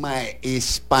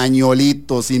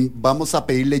españolitos, y vamos a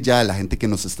pedirle ya a la gente que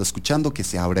nos está escuchando que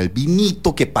se abra el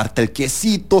vinito, que parta el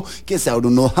quesito, que se abra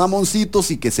unos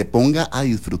jamoncitos y que se ponga a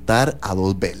disfrutar a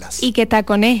dos velas. Y que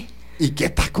taconé. Y que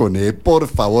taconé, por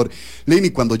favor. Lenny,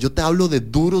 cuando yo te hablo de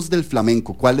duros del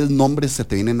flamenco, ¿cuáles nombres se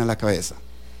te vienen a la cabeza?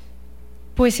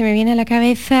 Pues se me viene a la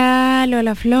cabeza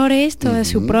Lola Flores, toda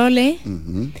su prole.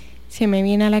 Se me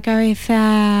viene a la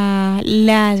cabeza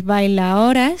las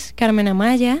bailadoras, Carmen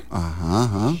Amaya.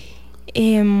 Ajá.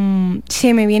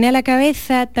 Se me viene a la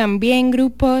cabeza también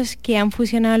grupos que han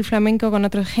fusionado el flamenco con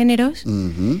otros géneros,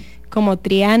 como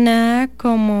Triana,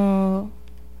 como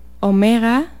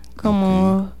Omega,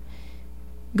 como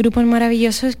grupos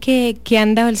maravillosos que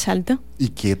han dado el salto. ¿Y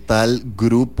qué tal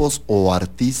grupos o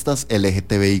artistas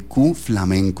LGBTIQ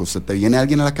flamencos? ¿Se te viene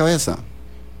alguien a la cabeza?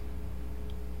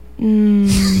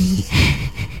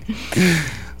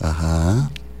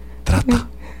 Ajá.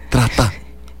 Trata.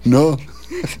 No.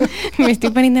 Me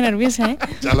estoy poniendo nerviosa, ¿eh?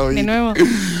 Ya lo vi. De nuevo.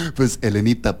 Pues,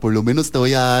 Elenita, por lo menos te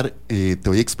voy a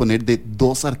exponer de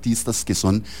dos artistas que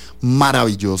son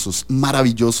maravillosos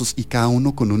y cada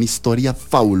uno con una historia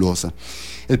fabulosa.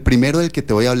 El primero del que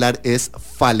te voy a hablar es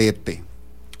Falete.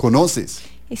 ¿Conoces?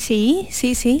 Sí.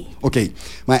 Ok.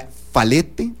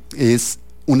 Falete es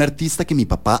un artista que mi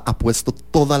papá ha puesto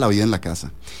toda la vida en la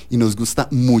casa y nos gusta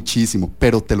muchísimo,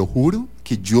 pero te lo juro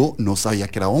que yo no sabía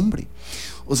que era hombre.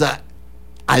 O sea,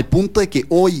 al punto de que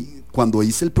hoy, cuando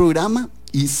hice el programa,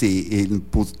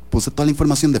 puse toda la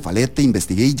información de Falete,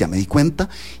 investigué y ya me di cuenta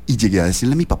y llegué a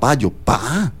decirle a mi papá,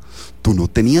 pa, ¿tú no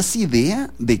tenías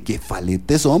idea de que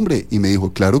Falete es hombre? Y me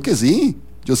dijo, claro que sí,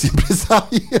 yo siempre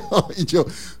sabía. Y yo,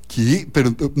 ¿qué?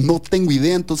 Pero no tengo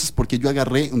idea. Entonces, ¿por qué yo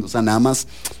agarré? O sea, nada más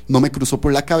no me cruzó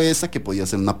por la cabeza que podía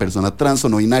ser una persona trans o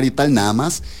no binaria y tal, nada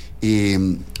más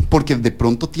porque de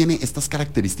pronto tiene estas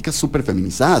características súper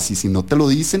feminizadas y si no te lo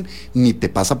dicen, ni te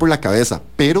pasa por la cabeza.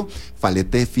 Pero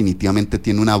Falete definitivamente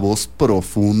tiene una voz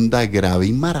profunda, grave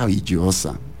y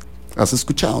maravillosa. ¿Has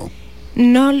escuchado?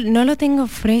 No lo tengo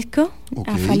fresco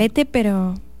a Falete,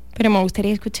 pero me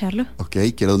gustaría escucharlo. Ok,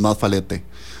 ¿quieres más Falete?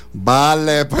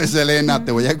 Vale, pues Elena,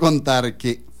 te voy a contar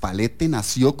que Falete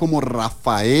nació como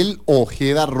Rafael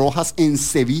Ojeda Rojas en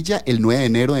Sevilla el 9 de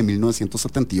enero de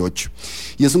 1978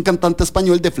 y es un cantante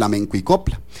español de flamenco y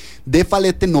copla. De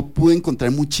Falete no pude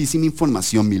encontrar muchísima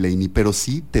información, Mileni, pero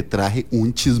sí te traje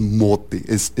un chismote.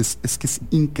 Es que es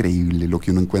increíble lo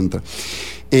que uno encuentra.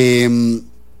 Te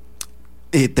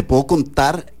puedo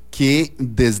contar que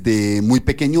desde muy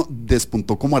pequeño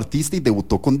despuntó como artista y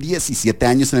debutó con 17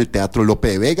 años en el Teatro Lope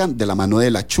de Vega, de la mano de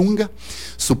La Chunga.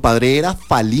 Su padre era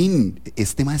Falín.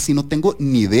 Este más sí no tengo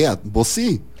ni idea. ¿Vos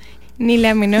sí? Ni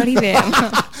la menor idea,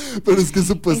 no. Pero es que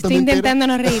supuestamente estoy intentando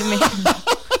no reírme.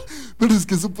 Pero es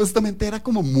que supuestamente era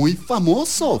como muy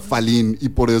famoso Falín y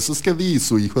por eso es que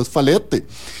su hijo es Falete.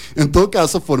 En todo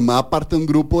caso, formaba parte de un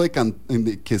grupo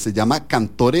que se llama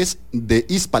Cantores de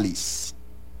Hispalis.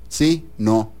 ¿Sí?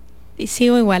 ¿No? Y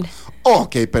sigo igual.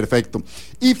 Ok, perfecto.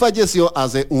 Y falleció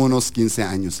hace unos 15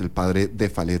 años el padre de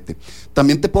Falete.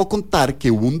 También te puedo contar que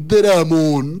hubo un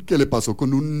dramón que le pasó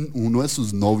con uno de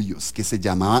sus novios que se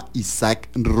llamaba Isaac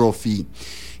Rofi,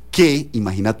 que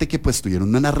imagínate que pues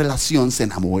tuvieron una relación, se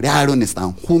enamoraron,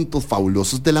 estaban juntos,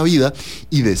 fabulosos de la vida,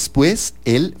 y después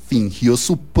él fingió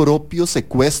su propio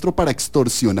secuestro para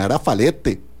extorsionar a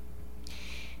Falete.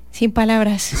 Sin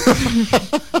palabras.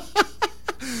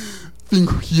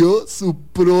 Fingió su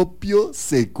propio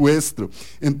secuestro.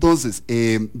 Entonces,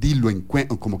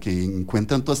 como que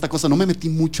encuentran toda esta cosa. No me metí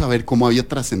mucho a ver cómo había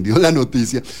trascendido la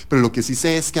noticia, pero lo que sí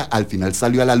sé es que al final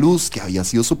salió a la luz que había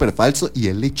sido súper falso y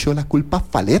él le echó la culpa a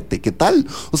Falete. ¿Qué tal?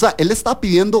 O sea, él estaba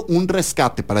pidiendo un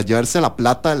rescate para llevarse la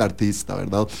plata del artista,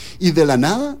 ¿verdad? Y de la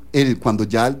nada, cuando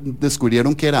ya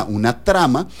descubrieron que era una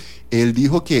trama, él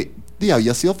dijo que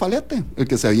había sido Falete el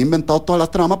que se había inventado toda la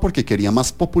trama porque quería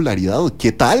más popularidad.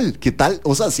 ¿Qué tal? ¿Qué tal?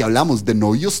 O sea, si hablamos de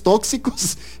novios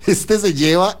tóxicos, se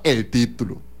lleva el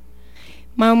título.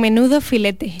 Menudo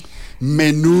filete.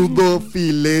 Menudo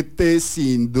filete,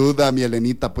 sin duda, mi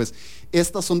Elenita. Pues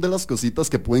estas son de las cositas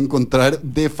que puedo encontrar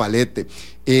de Falete.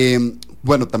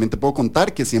 Bueno, también te puedo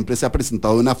contar que siempre se ha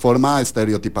presentado de una forma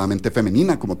estereotipadamente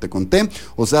femenina, como te conté.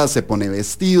 O sea, se pone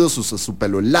vestidos, usa su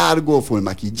pelo largo, full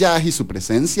maquillaje y su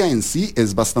presencia en sí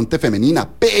es bastante femenina.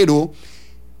 Pero,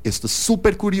 esto es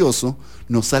súper curioso,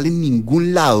 no sale en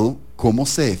ningún lado cómo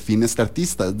se define este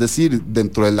artista. Es decir,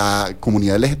 dentro de la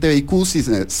comunidad LGBTIQ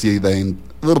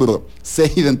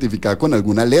se identificaba con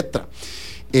alguna letra.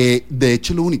 De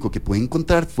hecho, lo único que pude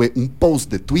encontrar fue un post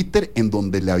de Twitter en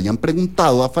donde le habían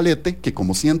preguntado a Falete que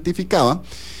cómo se identificaba,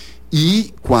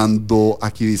 y cuando,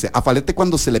 aquí dice, a Falete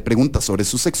cuando se le pregunta sobre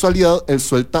su sexualidad, él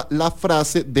suelta la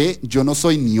frase de: yo no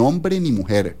soy ni hombre ni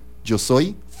mujer, yo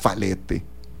soy Falete.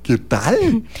 ¿Qué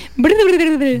tal?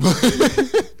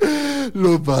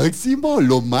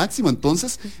 Lo máximo.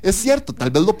 Entonces, es cierto,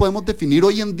 tal vez lo podemos definir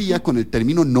hoy en día con el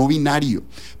término no binario,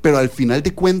 pero al final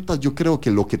de cuentas yo creo que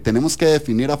lo que tenemos que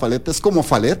definir a Falete es como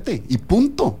Falete y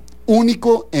punto,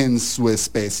 único en su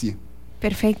especie.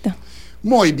 Perfecto.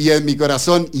 Muy bien, mi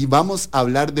corazón, y vamos a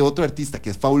hablar de otro artista que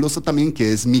es fabuloso también,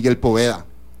 que es Miguel Poveda.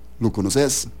 ¿Lo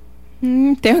conoces?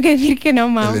 Tengo que decir que no,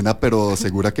 Mau. Elena, pero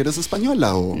 ¿segura que eres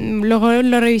española o...? Luego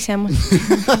lo revisamos.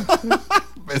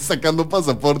 Sacando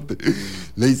pasaporte.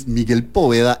 Miguel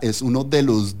Poveda es uno de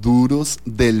los duros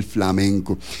del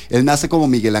flamenco. Él nace como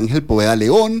Miguel Ángel Poveda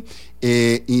León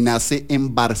y nace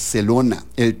en Barcelona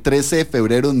el 13 de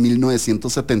febrero de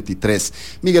 1973.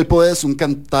 Miguel Poveda es un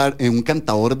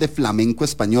cantador de flamenco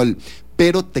español.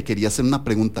 Pero te quería hacer una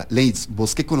pregunta, Leis,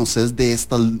 vos que conoces de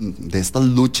estas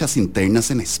luchas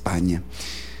internas en España,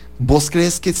 ¿vos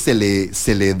crees que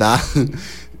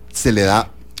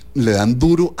le dan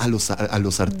duro a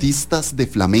los artistas de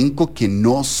flamenco que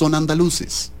no son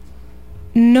andaluces?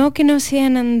 No que no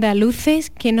sean andaluces,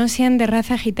 que no sean de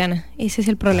raza gitana. Ese es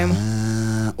el problema.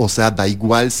 O sea, da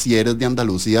igual si eres de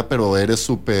Andalucía, pero eres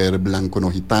súper blanco, no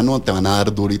gitano, te van a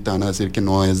dar duro y te van a decir que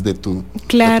no es de tu...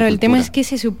 Claro, el tema es que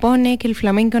se supone que el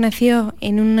flamenco nació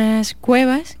en unas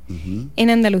cuevas, en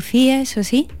Andalucía, eso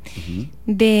sí,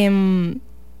 de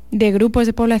grupos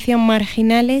de población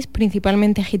marginales,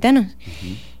 principalmente gitanos.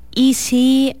 Y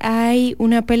sí hay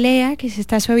una pelea que se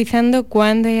está suavizando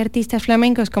cuando hay artistas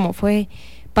flamencos, como fue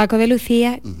Paco de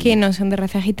Lucía, que no son de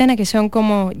raza gitana, que son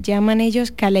como llaman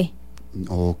ellos calé.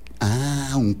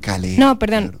 Un calé. No,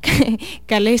 perdón, claro.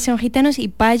 Calé son gitanos y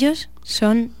payos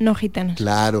son no gitanos.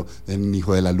 Claro, el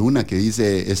hijo de la luna que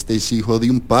dice, este es hijo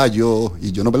de un payo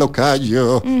y yo no me lo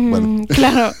callo. Bueno.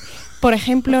 Claro. Por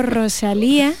ejemplo,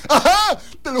 Rosalía... ¡Ajá!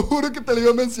 Te lo juro que te lo iba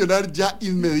a mencionar ya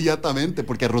inmediatamente,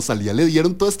 porque a Rosalía le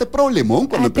dieron todo este problemón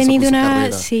cuando empezó con su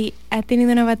carrera. Sí, ha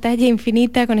tenido una batalla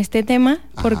infinita con este tema,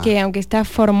 porque aunque está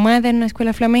formada en una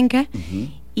escuela flamenca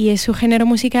y es su género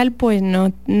musical, pues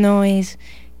no es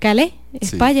calé,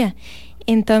 es paya.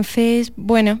 Entonces,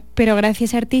 bueno, pero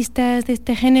gracias a artistas de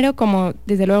este género, como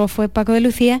desde luego fue Paco de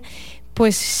Lucía,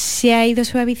 pues se ha ido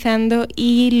suavizando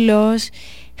y los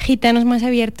gitanos más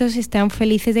abiertos están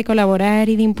felices de colaborar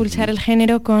y de impulsar el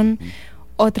género con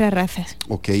otras razas.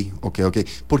 Ok.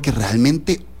 Porque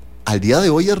realmente al día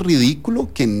de hoy es ridículo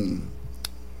que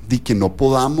no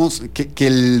podamos, que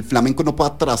el flamenco no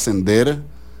pueda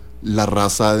trascender la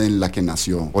raza en la que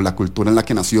nació o la cultura en la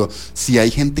que nació. Si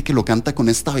hay gente que lo canta con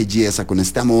esta belleza, con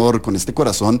este amor, con este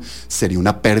corazón, sería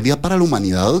una pérdida para la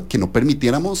humanidad que no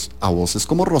permitiéramos a voces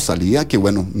como Rosalía, que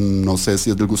bueno, no sé si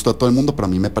es del gusto de todo el mundo, pero a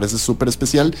mí me parece súper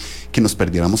especial que nos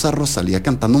perdiéramos a Rosalía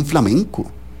cantando un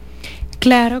flamenco.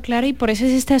 Claro, y por eso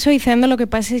se está suavizando. Lo que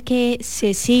pasa es que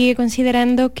se sigue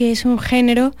considerando que es un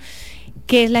género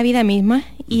que es la vida misma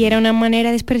y era una manera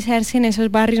de expresarse en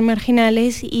esos barrios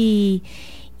marginales y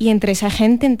entre esa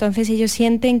gente. Entonces ellos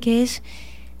sienten que es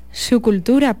su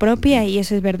cultura propia y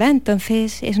eso es verdad.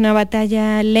 Entonces es una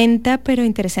batalla lenta pero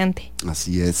interesante.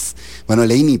 Así es. Bueno,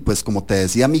 Elaine, pues como te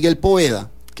decía, Miguel Poveda,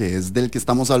 que es del que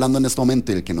estamos hablando en este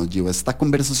momento y el que nos llevó a esta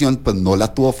conversación, pues no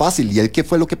la tuvo fácil. ¿Y él qué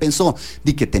fue lo que pensó?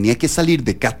 De que tenía que salir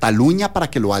de Cataluña para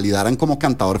que lo validaran como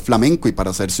cantador flamenco y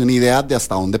para hacerse una idea de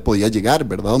hasta dónde podía llegar,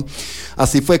 ¿verdad?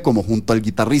 Así fue como junto al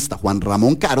guitarrista Juan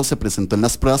Ramón Caro se presentó en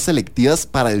las pruebas selectivas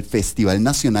para el Festival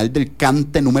Nacional del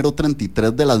Cante número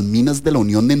 33 de las Minas de la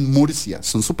Unión en Murcia.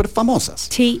 Son súper famosas.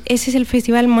 Sí, ese es el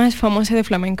festival más famoso de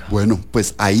flamenco. Bueno,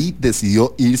 pues ahí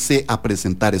decidió irse a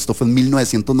presentar. Esto fue en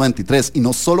 1993 y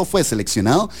no solo fue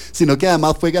seleccionado, sino que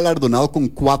además fue galardonado con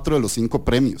 4 de los 5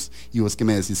 premios. Y vos que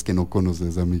me decís que no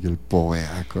conoces a Miguel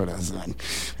Poveda, corazón.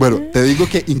 Bueno, te digo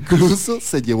que incluso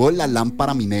se llevó la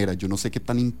lámpara minera. Yo no sé qué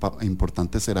tan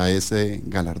importante será ese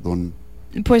galardón.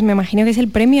 Pues me imagino que es el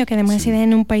premio, que además se da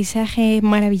en un paisaje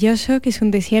maravilloso, que es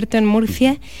un desierto en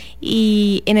Murcia,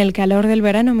 y en el calor del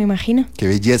verano, me imagino. Qué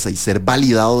belleza, y ser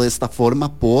validado de esta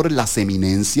forma por las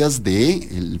eminencias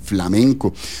del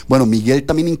flamenco. Bueno, Miguel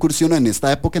también incursionó en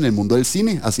esta época en el mundo del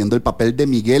cine, haciendo el papel de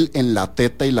Miguel en La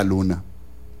Teta y la Luna.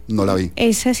 No la vi.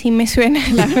 Esa sí me suena,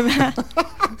 la verdad.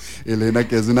 Elena,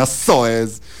 que es una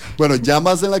soez. Bueno, ya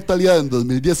más en la actualidad, en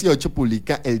 2018,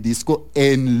 publica el disco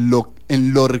En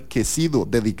Enlorquecido,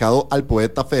 dedicado al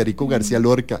poeta Federico García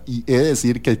Lorca, y he de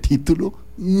decir que el título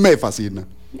me fascina.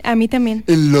 A mí también.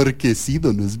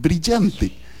 Enlorquecido, ¿no es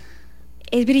brillante?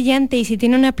 Es brillante, y si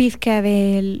tiene una pizca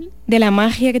de la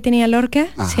magia que tenía Lorca,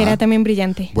 ajá, será también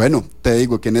brillante. Bueno, te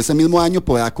digo que en ese mismo año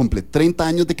pueda cumplir 30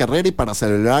 años de carrera, y para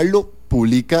celebrarlo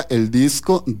publica el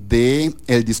disco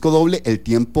doble El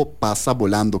tiempo pasa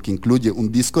volando, que incluye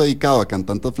un disco dedicado a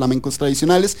cantantes flamencos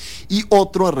tradicionales y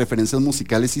otro a referencias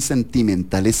musicales y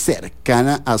sentimentales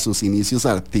cercana a sus inicios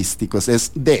artísticos.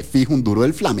 Es de fijo un duro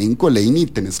del flamenco, Leini,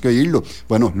 tenés que oírlo.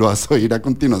 Bueno, lo vas a oír a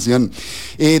continuación.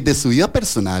 De su vida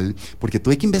personal, porque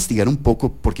tuve que investigar un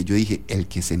poco, porque yo dije, el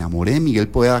que se enamore de Miguel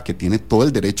Poveda, que tiene todo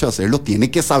el derecho a hacerlo,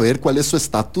 tiene que saber cuál es su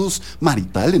estatus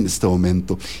marital en este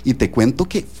momento. Y te cuento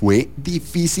que fue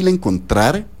difícil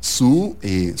encontrar su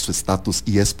estatus,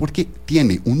 y es porque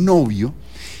tiene un novio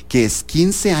que es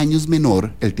 15 años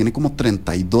menor. Él tiene como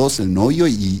 32 el novio,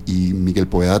 y Miguel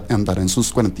Poveda andará en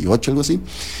sus 48, algo así.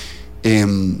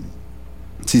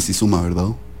 Sí, suma, ¿verdad?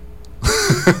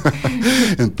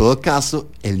 En todo caso,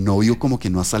 el novio como que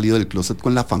no ha salido del closet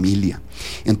con la familia.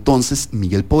 Entonces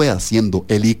Miguel Poveda, siendo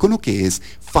el ícono que es,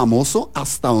 famoso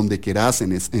hasta donde quieras,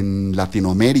 en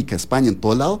Latinoamérica, España, en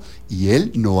todo lado, y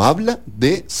él no habla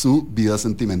de su vida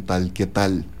sentimental. ¿Qué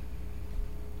tal?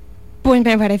 Pues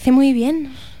me parece muy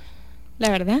bien,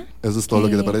 la verdad. Eso es todo lo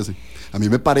que te parece. A mí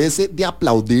me parece de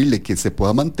aplaudirle que se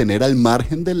pueda mantener al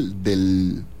margen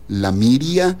la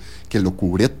miria que lo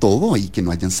cubre todo, y que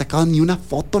no hayan sacado ni una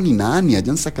foto ni nada, ni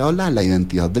hayan sacado la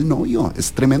identidad del novio.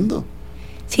 Es tremendo.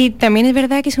 Sí, también es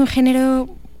verdad que es un género,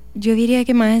 yo diría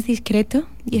que más discreto,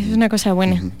 y eso es una cosa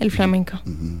buena, el flamenco.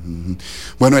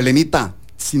 Bueno, Elenita,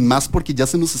 sin más, porque ya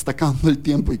se nos está acabando el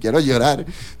tiempo y quiero llorar,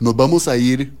 nos vamos a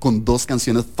ir con dos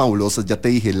canciones fabulosas. Ya te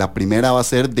dije, la primera va a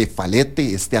ser de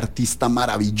Falete, este artista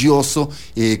maravilloso,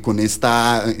 con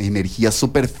esta energía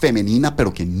súper femenina,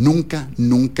 pero que nunca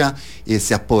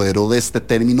se apoderó de este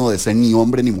término de ser ni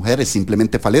hombre ni mujer, es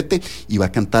simplemente Falete, y va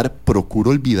a cantar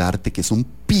Procuro Olvidarte, que es un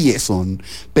piezón,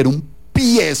 pero un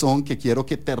piezón que quiero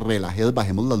que te relajes,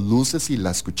 bajemos las luces y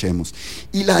la escuchemos.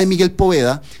 Y la de Miguel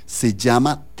Poveda se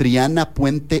llama Triana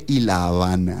Puente y La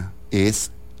Habana.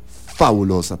 Es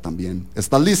fabulosa también.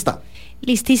 ¿Estás lista?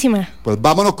 Listísima. Pues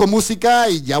vámonos con música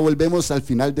y ya volvemos al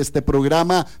final de este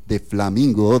programa de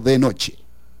Flamingo de Noche.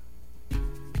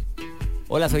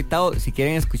 Hola, soy Tao. Si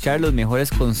quieren escuchar los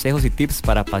mejores consejos y tips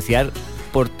para pasear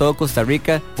por todo Costa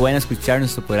Rica, pueden escuchar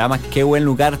nuestro programa Qué Buen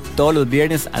Lugar todos los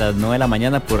viernes a las 9 de la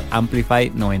mañana por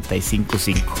Amplify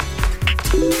 95.5.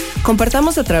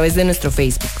 Compartamos a través de nuestro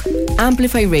Facebook,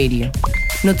 Amplify Radio.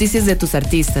 Noticias de tus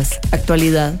artistas,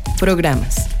 actualidad,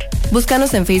 programas.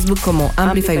 Búscanos en Facebook como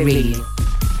Amplify Radio.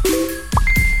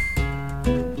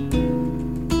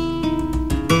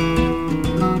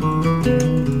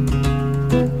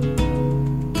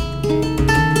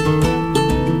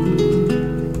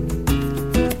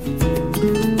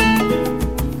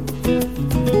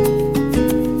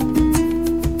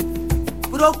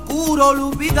 Procuro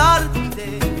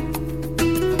olvidarte,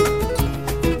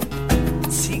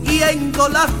 siguiendo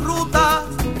las rutas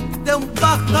de un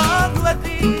pájaro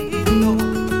herido.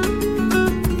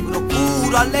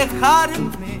 Procuro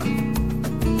alejarme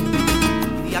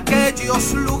de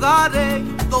aquellos lugares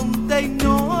donde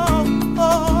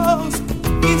nos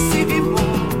hicimos.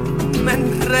 Me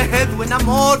enredo en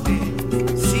amores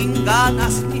sin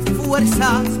ganas ni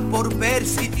fuerzas por ver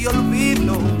si te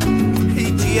olvido. Y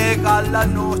llega la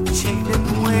noche y de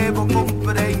nuevo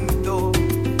comprendo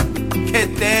que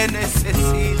te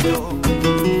necesito.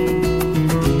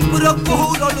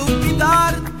 Procuro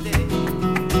olvidarte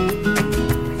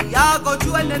y hago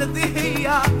yo en el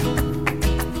día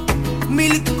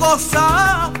mil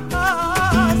cosas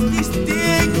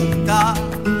distintas.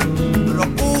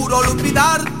 Procuro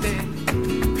olvidarte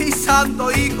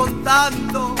pisando y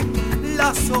contando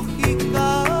las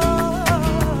hojitas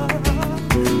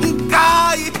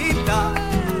caídas.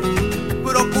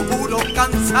 Procuro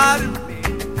cansarme,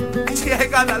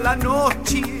 llega la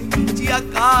noche ya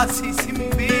casi sin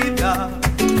vida,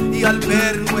 y al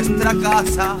ver nuestra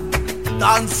casa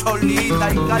tan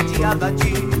solita y callada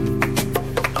allí,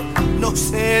 no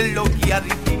sé lo que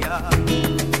haría,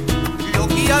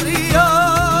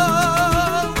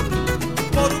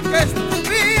 porque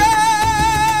estuviera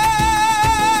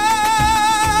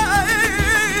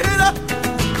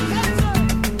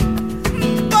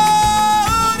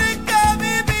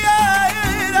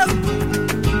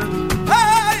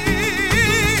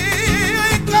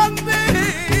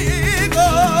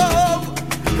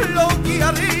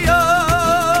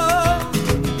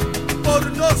por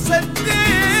no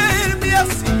sentirme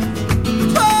así,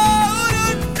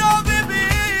 por no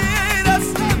vivir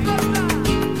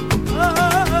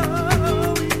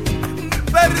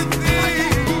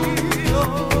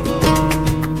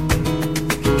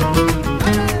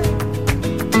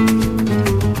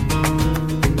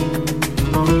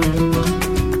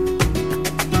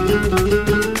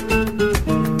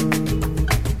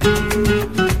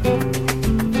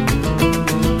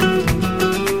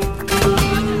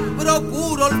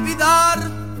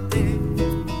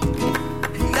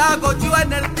hago yo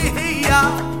en el día.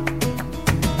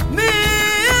 Mil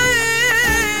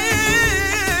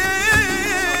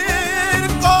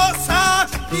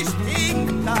cosas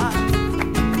distintas.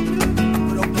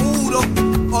 Procuro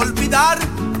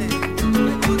olvidarte,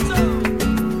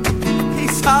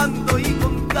 pisando y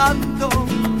contando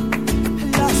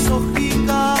las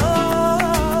hojitas.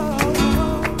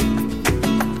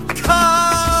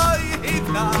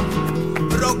 Caída,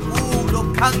 procuro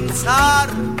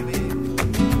cansarme.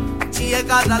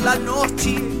 Llegada la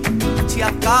noche, ya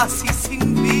casi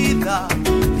sin vida,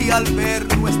 y al ver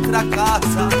nuestra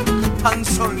casa tan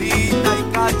solita y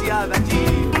callada allí,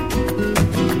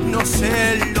 no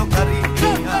sé lo que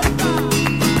haría,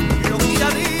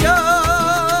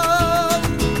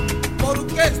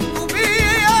 porque estuvieras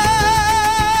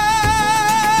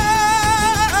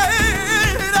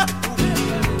tú,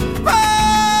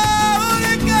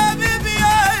 porque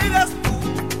vivieras tú,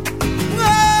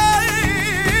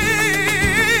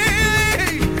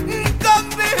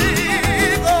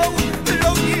 conmigo,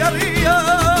 lo que haría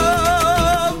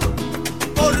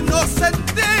por no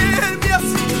sentirme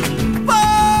así,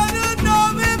 para no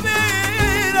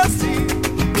vivir así,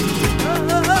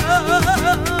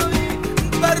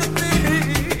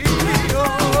 perdido.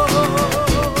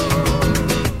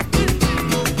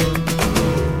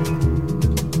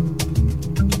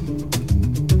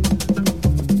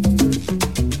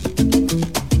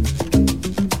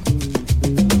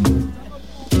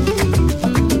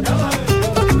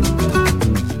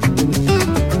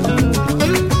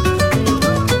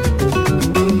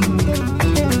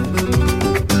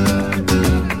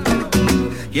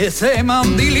 Y ese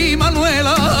mandilí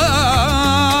Manuela,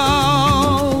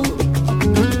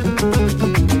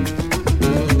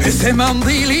 ese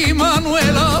mandilí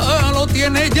Manuela lo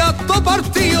tiene ya todo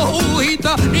partido,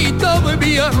 hijita, de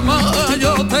mi alma,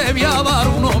 yo te voy a dar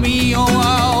uno mío.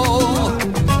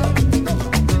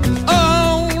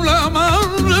 La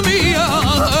madre mía,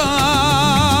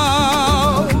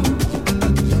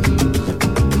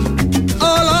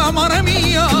 a la madre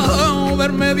mía,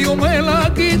 verme Dios me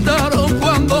la quitaron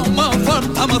cuando más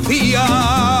falta me hacía.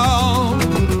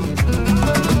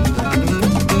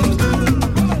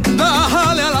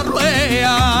 Dale a la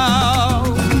rueda,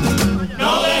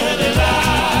 no deje de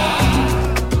dar.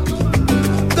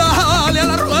 Dale a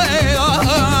la rueda,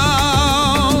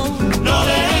 no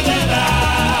deje de dar.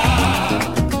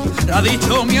 Ha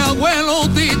dicho mi abuelo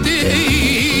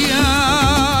Titi,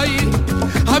 ay,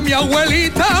 a mi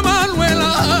abuelita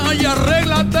Manuela, y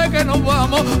arréglate que nos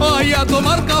vamos ay, a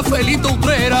tomar cafelito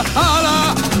Utrera a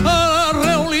la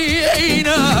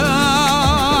reunina.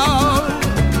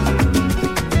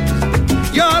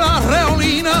 Y a la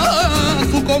reunina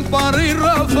su compadre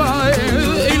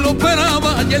Rafael y lo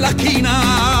esperaba allí en la esquina.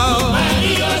 Tu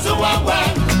marido es su guagua,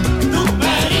 tu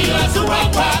marido es su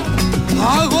guagua.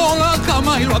 Hago la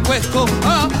cama y lo acuesto,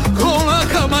 hago la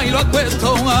cama y lo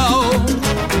acuesto.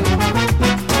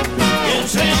 Y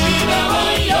enseguida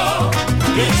voy yo,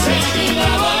 y enseguida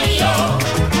voy yo,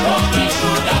 con mi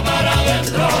cura para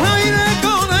adentro. Aire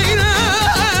con aire.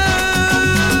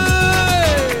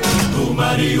 Tu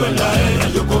marido en la era,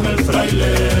 yo con el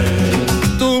fraile.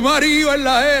 Tu marido en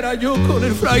la era, yo con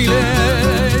el fraile.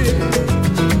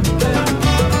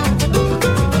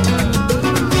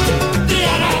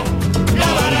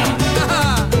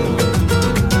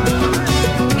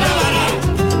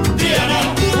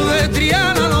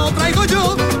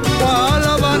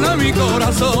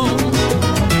 Corazón.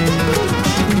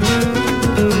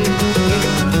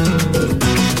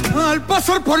 Al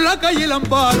pasar por la calle el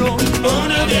Amparo,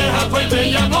 una vieja fue y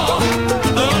me llamó,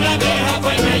 una vieja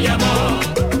fue y me llamó,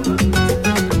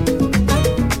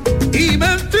 y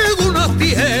me entregó unas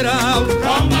tijeras,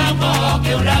 con más moho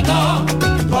que un ratón,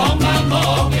 con más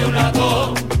moho que un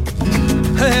ratón.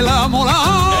 El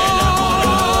amolao,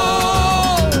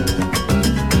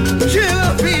 y el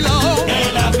afilao,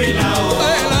 el afilao.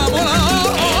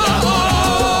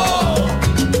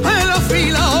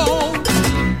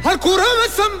 Cura de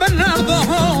San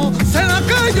Bernardo se la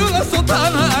cayó la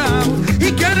sotana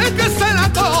y quiere que se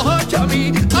la coja a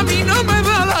mí no me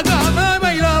da la gana de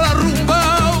bailar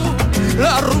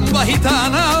la rumba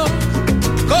gitana.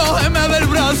 Cógeme del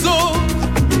brazo,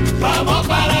 vamos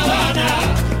para La Habana,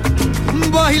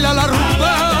 baila la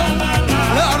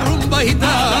rumba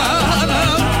gitana.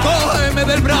 Cógeme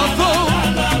del brazo,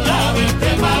 vente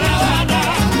para La Habana.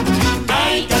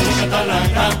 Ay, que está la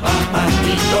capa,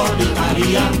 Marilón y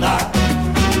Marianda.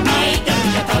 Ay, que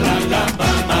está la capa,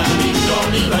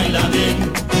 Marilón y baila bien.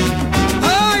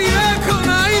 Aire con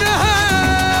aire.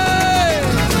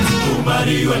 Tu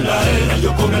marido en la era,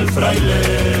 yo con el fraile.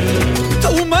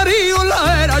 Tu marido en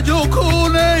la era, yo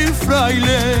con el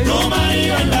fraile.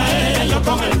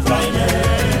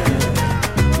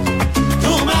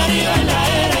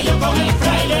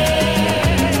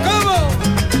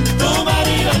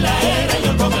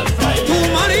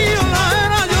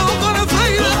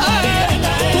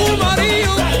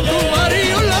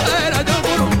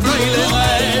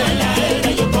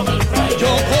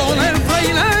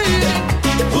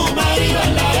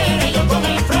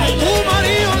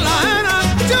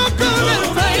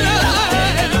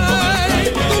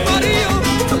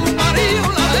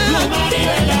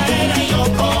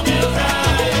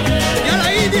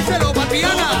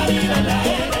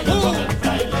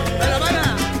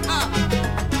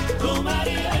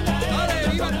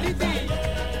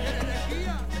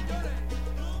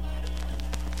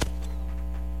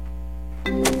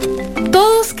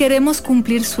 queremos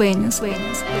cumplir sueños.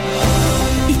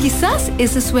 Y quizás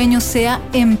ese sueño sea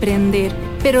emprender,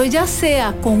 pero ya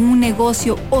sea con un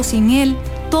negocio o sin él,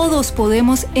 todos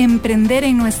podemos emprender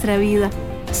en nuestra vida.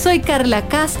 Soy Carla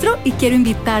Castro y quiero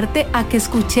invitarte a que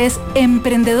escuches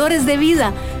Emprendedores de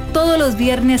Vida todos los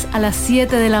viernes a las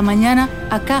 7 de la mañana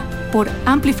acá por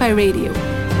Amplify Radio.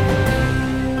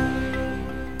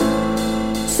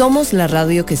 Somos la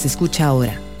radio que se escucha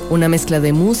ahora. Una mezcla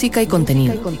de música y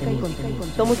contenido.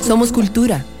 Somos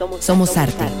cultura. Somos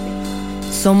arte.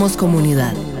 Somos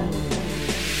comunidad.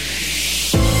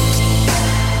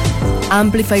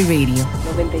 Amplify Radio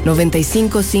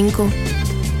 95.5.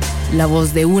 La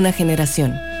voz de una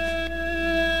generación.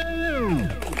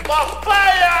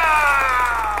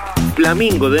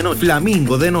 Flamingo de noche.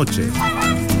 Flamingo de noche.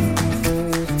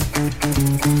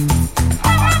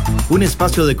 Un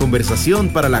espacio de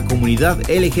conversación para la comunidad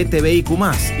LGBTIQ+,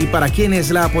 y para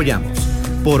quienes la apoyamos.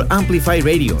 Por Amplify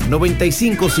Radio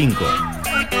 95.5.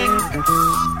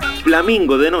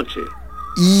 Flamingo de noche.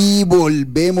 Y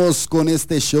volvemos con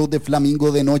este show de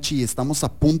Flamingo de noche y estamos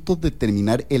a punto de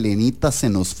terminar. Elenita, se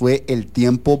nos fue el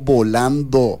tiempo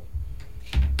volando.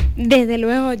 Desde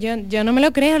luego, yo no me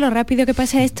lo creo lo rápido que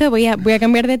pasa esto. Voy a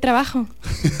cambiar de trabajo.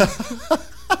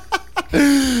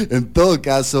 En todo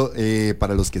caso,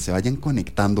 para los que se vayan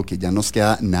conectando, que ya nos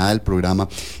queda nada del programa,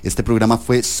 este programa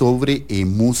fue sobre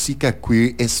música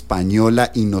queer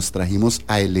española y nos trajimos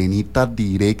a Elenita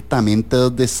directamente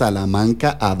desde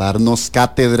Salamanca a darnos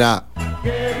cátedra.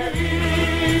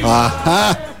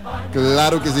 Ajá,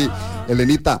 claro que sí.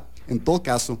 Elenita, en todo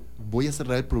caso, voy a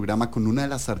cerrar el programa con una de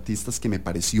las artistas que me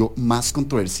pareció más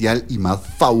controversial y más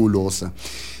fabulosa.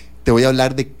 Te voy a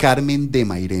hablar de Carmen de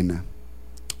Mairena.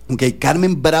 Okay,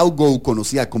 Carmen Braugo,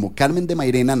 conocida como Carmen de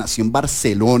Mairena, nació en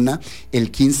Barcelona el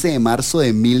 15 de marzo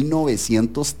de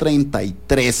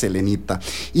 1933, Elenita,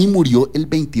 y murió el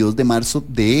 22 de marzo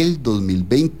del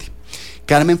 2020.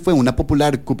 Carmen fue una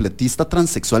popular cupletista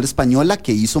transexual española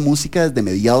que hizo música desde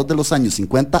mediados de los años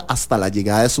 50 hasta la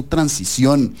llegada de su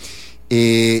transición.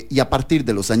 Y a partir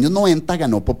de los años 90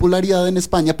 ganó popularidad en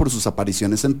España por sus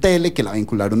apariciones en tele, que la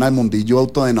vincularon al mundillo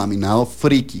autodenominado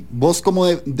friki. ¿Vos cómo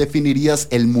definirías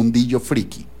el mundillo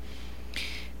friki?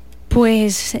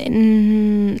 Pues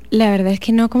la verdad es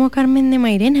que no como Carmen de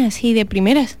Mairena, así de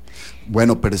primeras.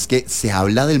 Bueno, pero es que se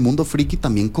habla del mundo friki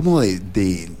también como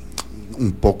de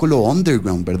un poco lo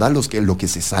underground, ¿verdad? Lo que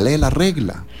se sale de la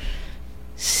regla.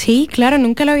 Sí, claro,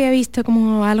 nunca lo había visto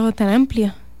como algo tan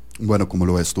amplio. Bueno, ¿cómo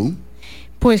lo ves tú?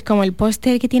 Pues como el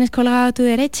póster que tienes colgado a tu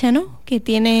derecha, ¿no? Que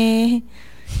tiene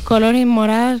colores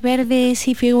morados, verdes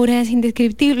y figuras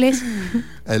indescriptibles.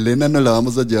 A Elena nos la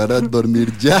vamos a llevar a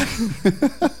dormir ya.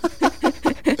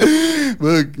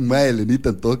 Bueno, Elenita,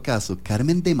 en todo caso,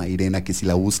 Carmen de Mairena, que si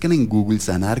la buscan en Google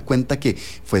se van a dar cuenta que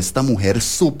fue esta mujer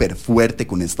súper fuerte,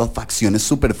 con estas facciones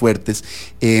súper fuertes.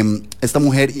 Esta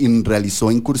mujer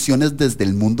realizó incursiones desde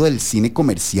el mundo del cine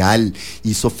comercial,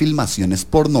 hizo filmaciones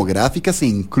pornográficas e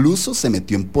incluso se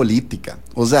metió en política.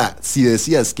 O sea, si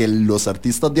decías que los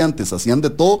artistas de antes hacían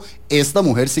de todo, esta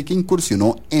mujer sí que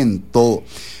incursionó en todo.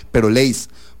 Pero Leis,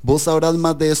 vos sabrás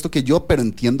más de esto que yo, pero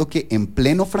entiendo que en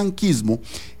pleno franquismo,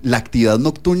 la actividad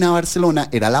nocturna de Barcelona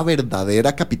era la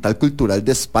verdadera capital cultural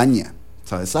de España.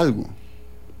 ¿Sabes algo?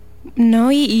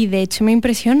 No, y de hecho me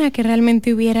impresiona que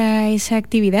realmente hubiera esa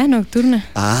actividad nocturna.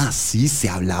 Ah, sí, se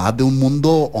hablaba de un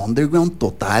mundo underground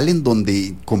total en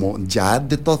donde, como ya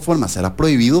de todas formas era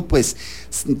prohibido, pues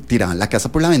tiraban la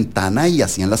casa por la ventana y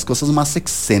hacían las cosas más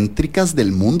excéntricas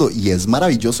del mundo. Y es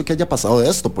maravilloso que haya pasado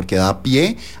esto, porque da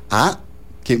pie a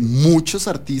que muchos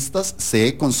artistas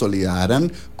se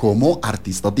consolidaran como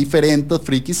artistas diferentes,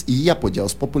 frikis y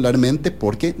apoyados popularmente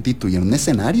porque tuvieron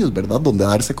escenarios, ¿verdad?, donde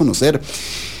darse a conocer.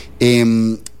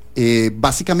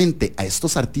 Básicamente a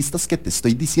estos artistas que te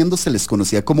estoy diciendo se les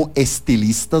conocía como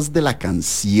estilistas de la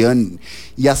canción,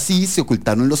 y así se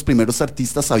ocultaron los primeros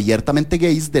artistas abiertamente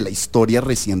gays de la historia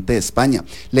reciente de España.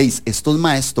 Leis, estos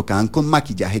maes tocaban con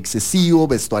maquillaje excesivo,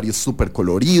 vestuarios súper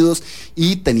coloridos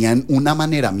y tenían un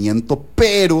amaneramiento,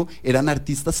 pero eran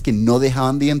artistas que no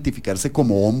dejaban de identificarse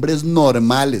como hombres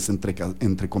normales,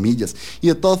 entre comillas, y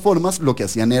de todas formas lo que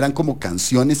hacían eran como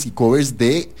canciones y covers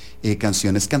de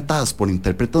canciones cantadas por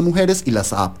intérpretes mujeres y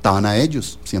las adaptaban a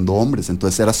ellos siendo hombres.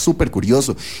 Entonces era súper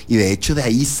curioso, y de hecho de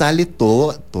ahí sale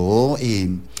todo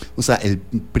o sea, el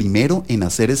primero en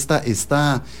hacer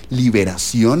esta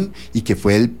liberación, y que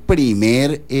fue el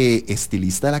primer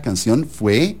estilista de la canción,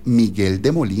 fue Miguel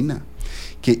de Molina,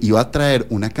 que iba a traer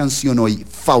una canción hoy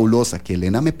fabulosa que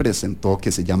Elena me presentó,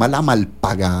 que se llama La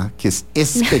Malpagada, que es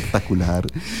espectacular.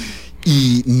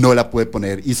 Y no la puede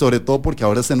poner, y sobre todo porque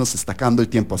ahora se nos está acabando el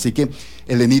tiempo. Así que,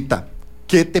 Elenita,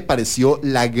 ¿Qué te pareció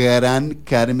la gran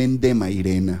Carmen de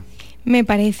Mairena? Me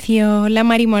pareció la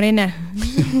Mari Morena,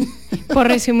 por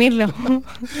resumirlo.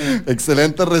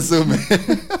 Excelente resumen.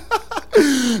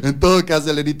 En todo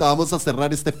caso, Elenita, vamos a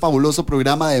cerrar este fabuloso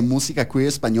programa de música queer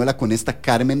española con esta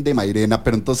Carmen de Mairena,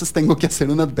 pero entonces tengo que hacer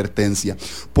una advertencia.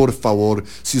 Por favor,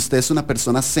 si usted es una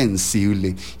persona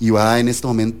sensible y va en este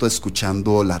momento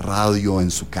escuchando la radio en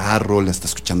su carro, la está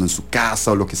escuchando en su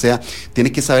casa o lo que sea,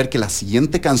 tiene que saber que la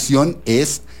siguiente canción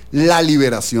es La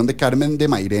Liberación de Carmen de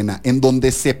Mairena, en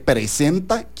donde se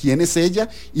presenta quién es ella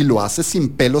y lo hace sin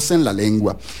pelos en la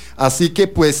lengua. Así que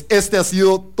pues este ha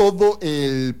sido todo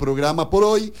el programa por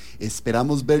hoy.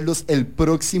 Esperamos verlos el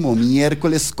próximo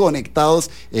miércoles conectados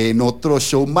en otro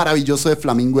show maravilloso de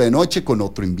Flamingo de Noche con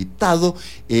otro invitado,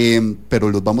 pero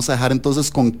los vamos a dejar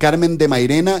entonces con Carmen de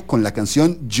Mairena con la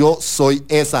canción Yo Soy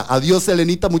Esa. Adiós,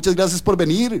 Elenita, muchas gracias por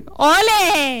venir.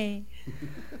 ¡Ole!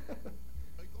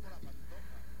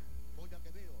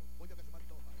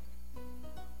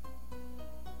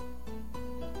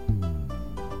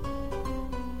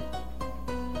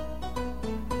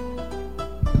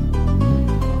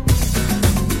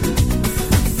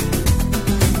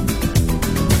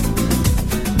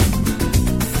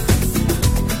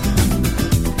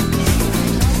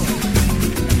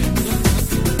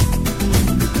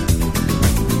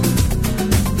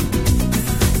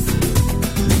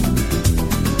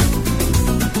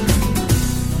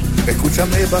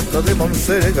 Escúchame, basta de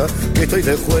monserga, que estoy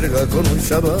de juerga con un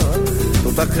chaval.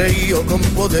 Tú te has creído con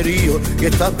poderío y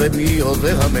estás bebido,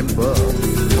 déjame en paz.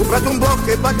 Cómprate un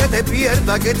bosque pa' que te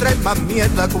pierda, que traes más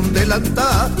mierda que un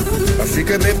delantal. Así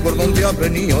que ve por donde has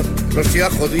venido, no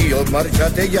seas jodido,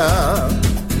 márchate ya.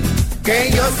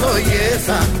 Que yo soy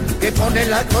esa, que pone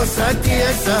la cosa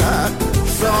tiesa.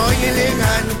 Soy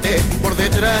elegante, por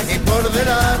detrás y por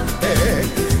delante.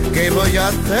 ¿Qué voy a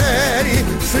hacer?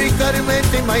 Soy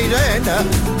Carmen de Mairena,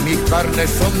 mis carnes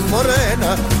son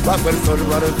morenas, bajo el sol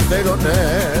barcelonés.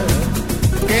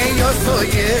 Que yo soy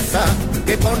esa,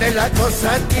 que pone la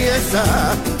cosa tiesa.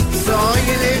 Soy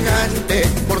elegante,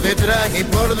 por detrás y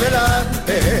por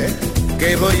delante.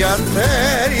 ¿Qué voy a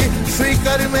hacer? Soy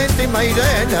Carmen de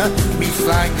Mairena, mi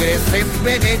sangre se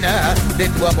envenena de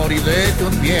tu amor y de tu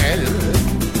piel.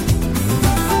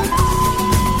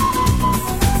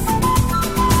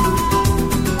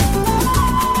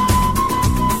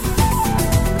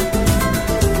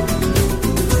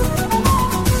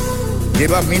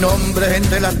 Llevas mi nombre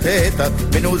entre las tetas,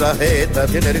 menuda jeta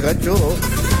tiene el gacho.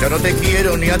 Ya no te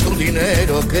quiero ni a tu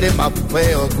dinero, que eres más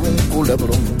feo que un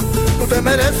culebrón. No te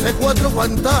mereces 4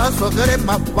 guantazos, que eres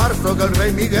más farso que el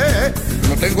rey Miguel.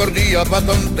 No tengo el día pa'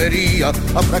 tontería,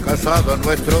 ha fracasado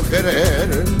nuestro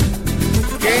querer.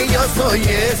 Que yo soy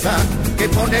esa, que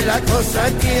pone la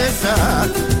cosa tiesa.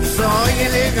 Soy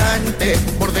elegante,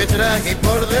 por detrás y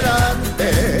por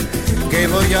delante. ¿Qué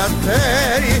voy a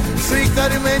hacer? Soy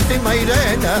Carmen de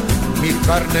Mairena, mis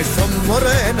carnes son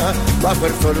morenas, bajo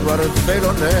el sol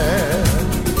barcelonés.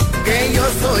 Que yo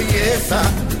soy esa,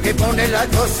 que pone la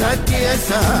cosa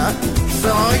tiesa.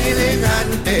 Soy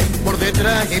elegante, por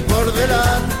detrás y por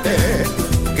delante.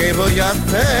 ¿Qué voy a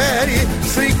hacer?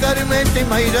 Soy Carmen de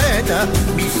Mairena,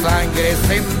 mi sangre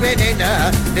se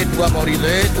envenena de tu amor y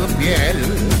de tu piel.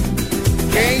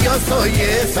 Que yo soy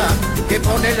esa, que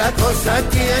pone la cosa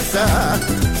tiesa.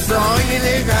 Soy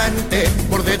elegante,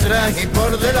 por detrás y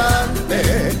por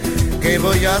delante. ¿Qué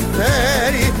voy a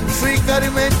hacer? Soy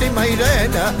Carmen de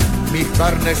Mairena, mis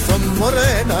carnes son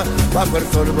morenas, bajo el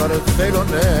sol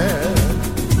barcelonés.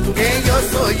 Que yo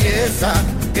soy esa,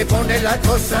 que pone la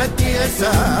cosa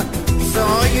tiesa.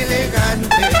 Soy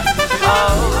elegante.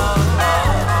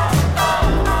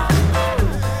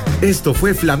 Esto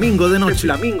fue Flamingo de Noche.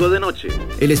 Flamingo de Noche.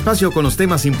 El espacio con los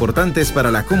temas importantes para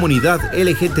la comunidad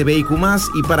LGBTIQ+,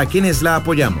 y para quienes la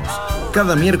apoyamos.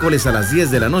 Cada miércoles a las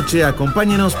 10 de la noche,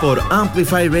 acompáñenos por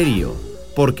Amplify Radio,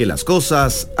 porque las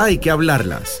cosas hay que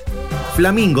hablarlas.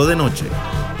 Flamingo de Noche.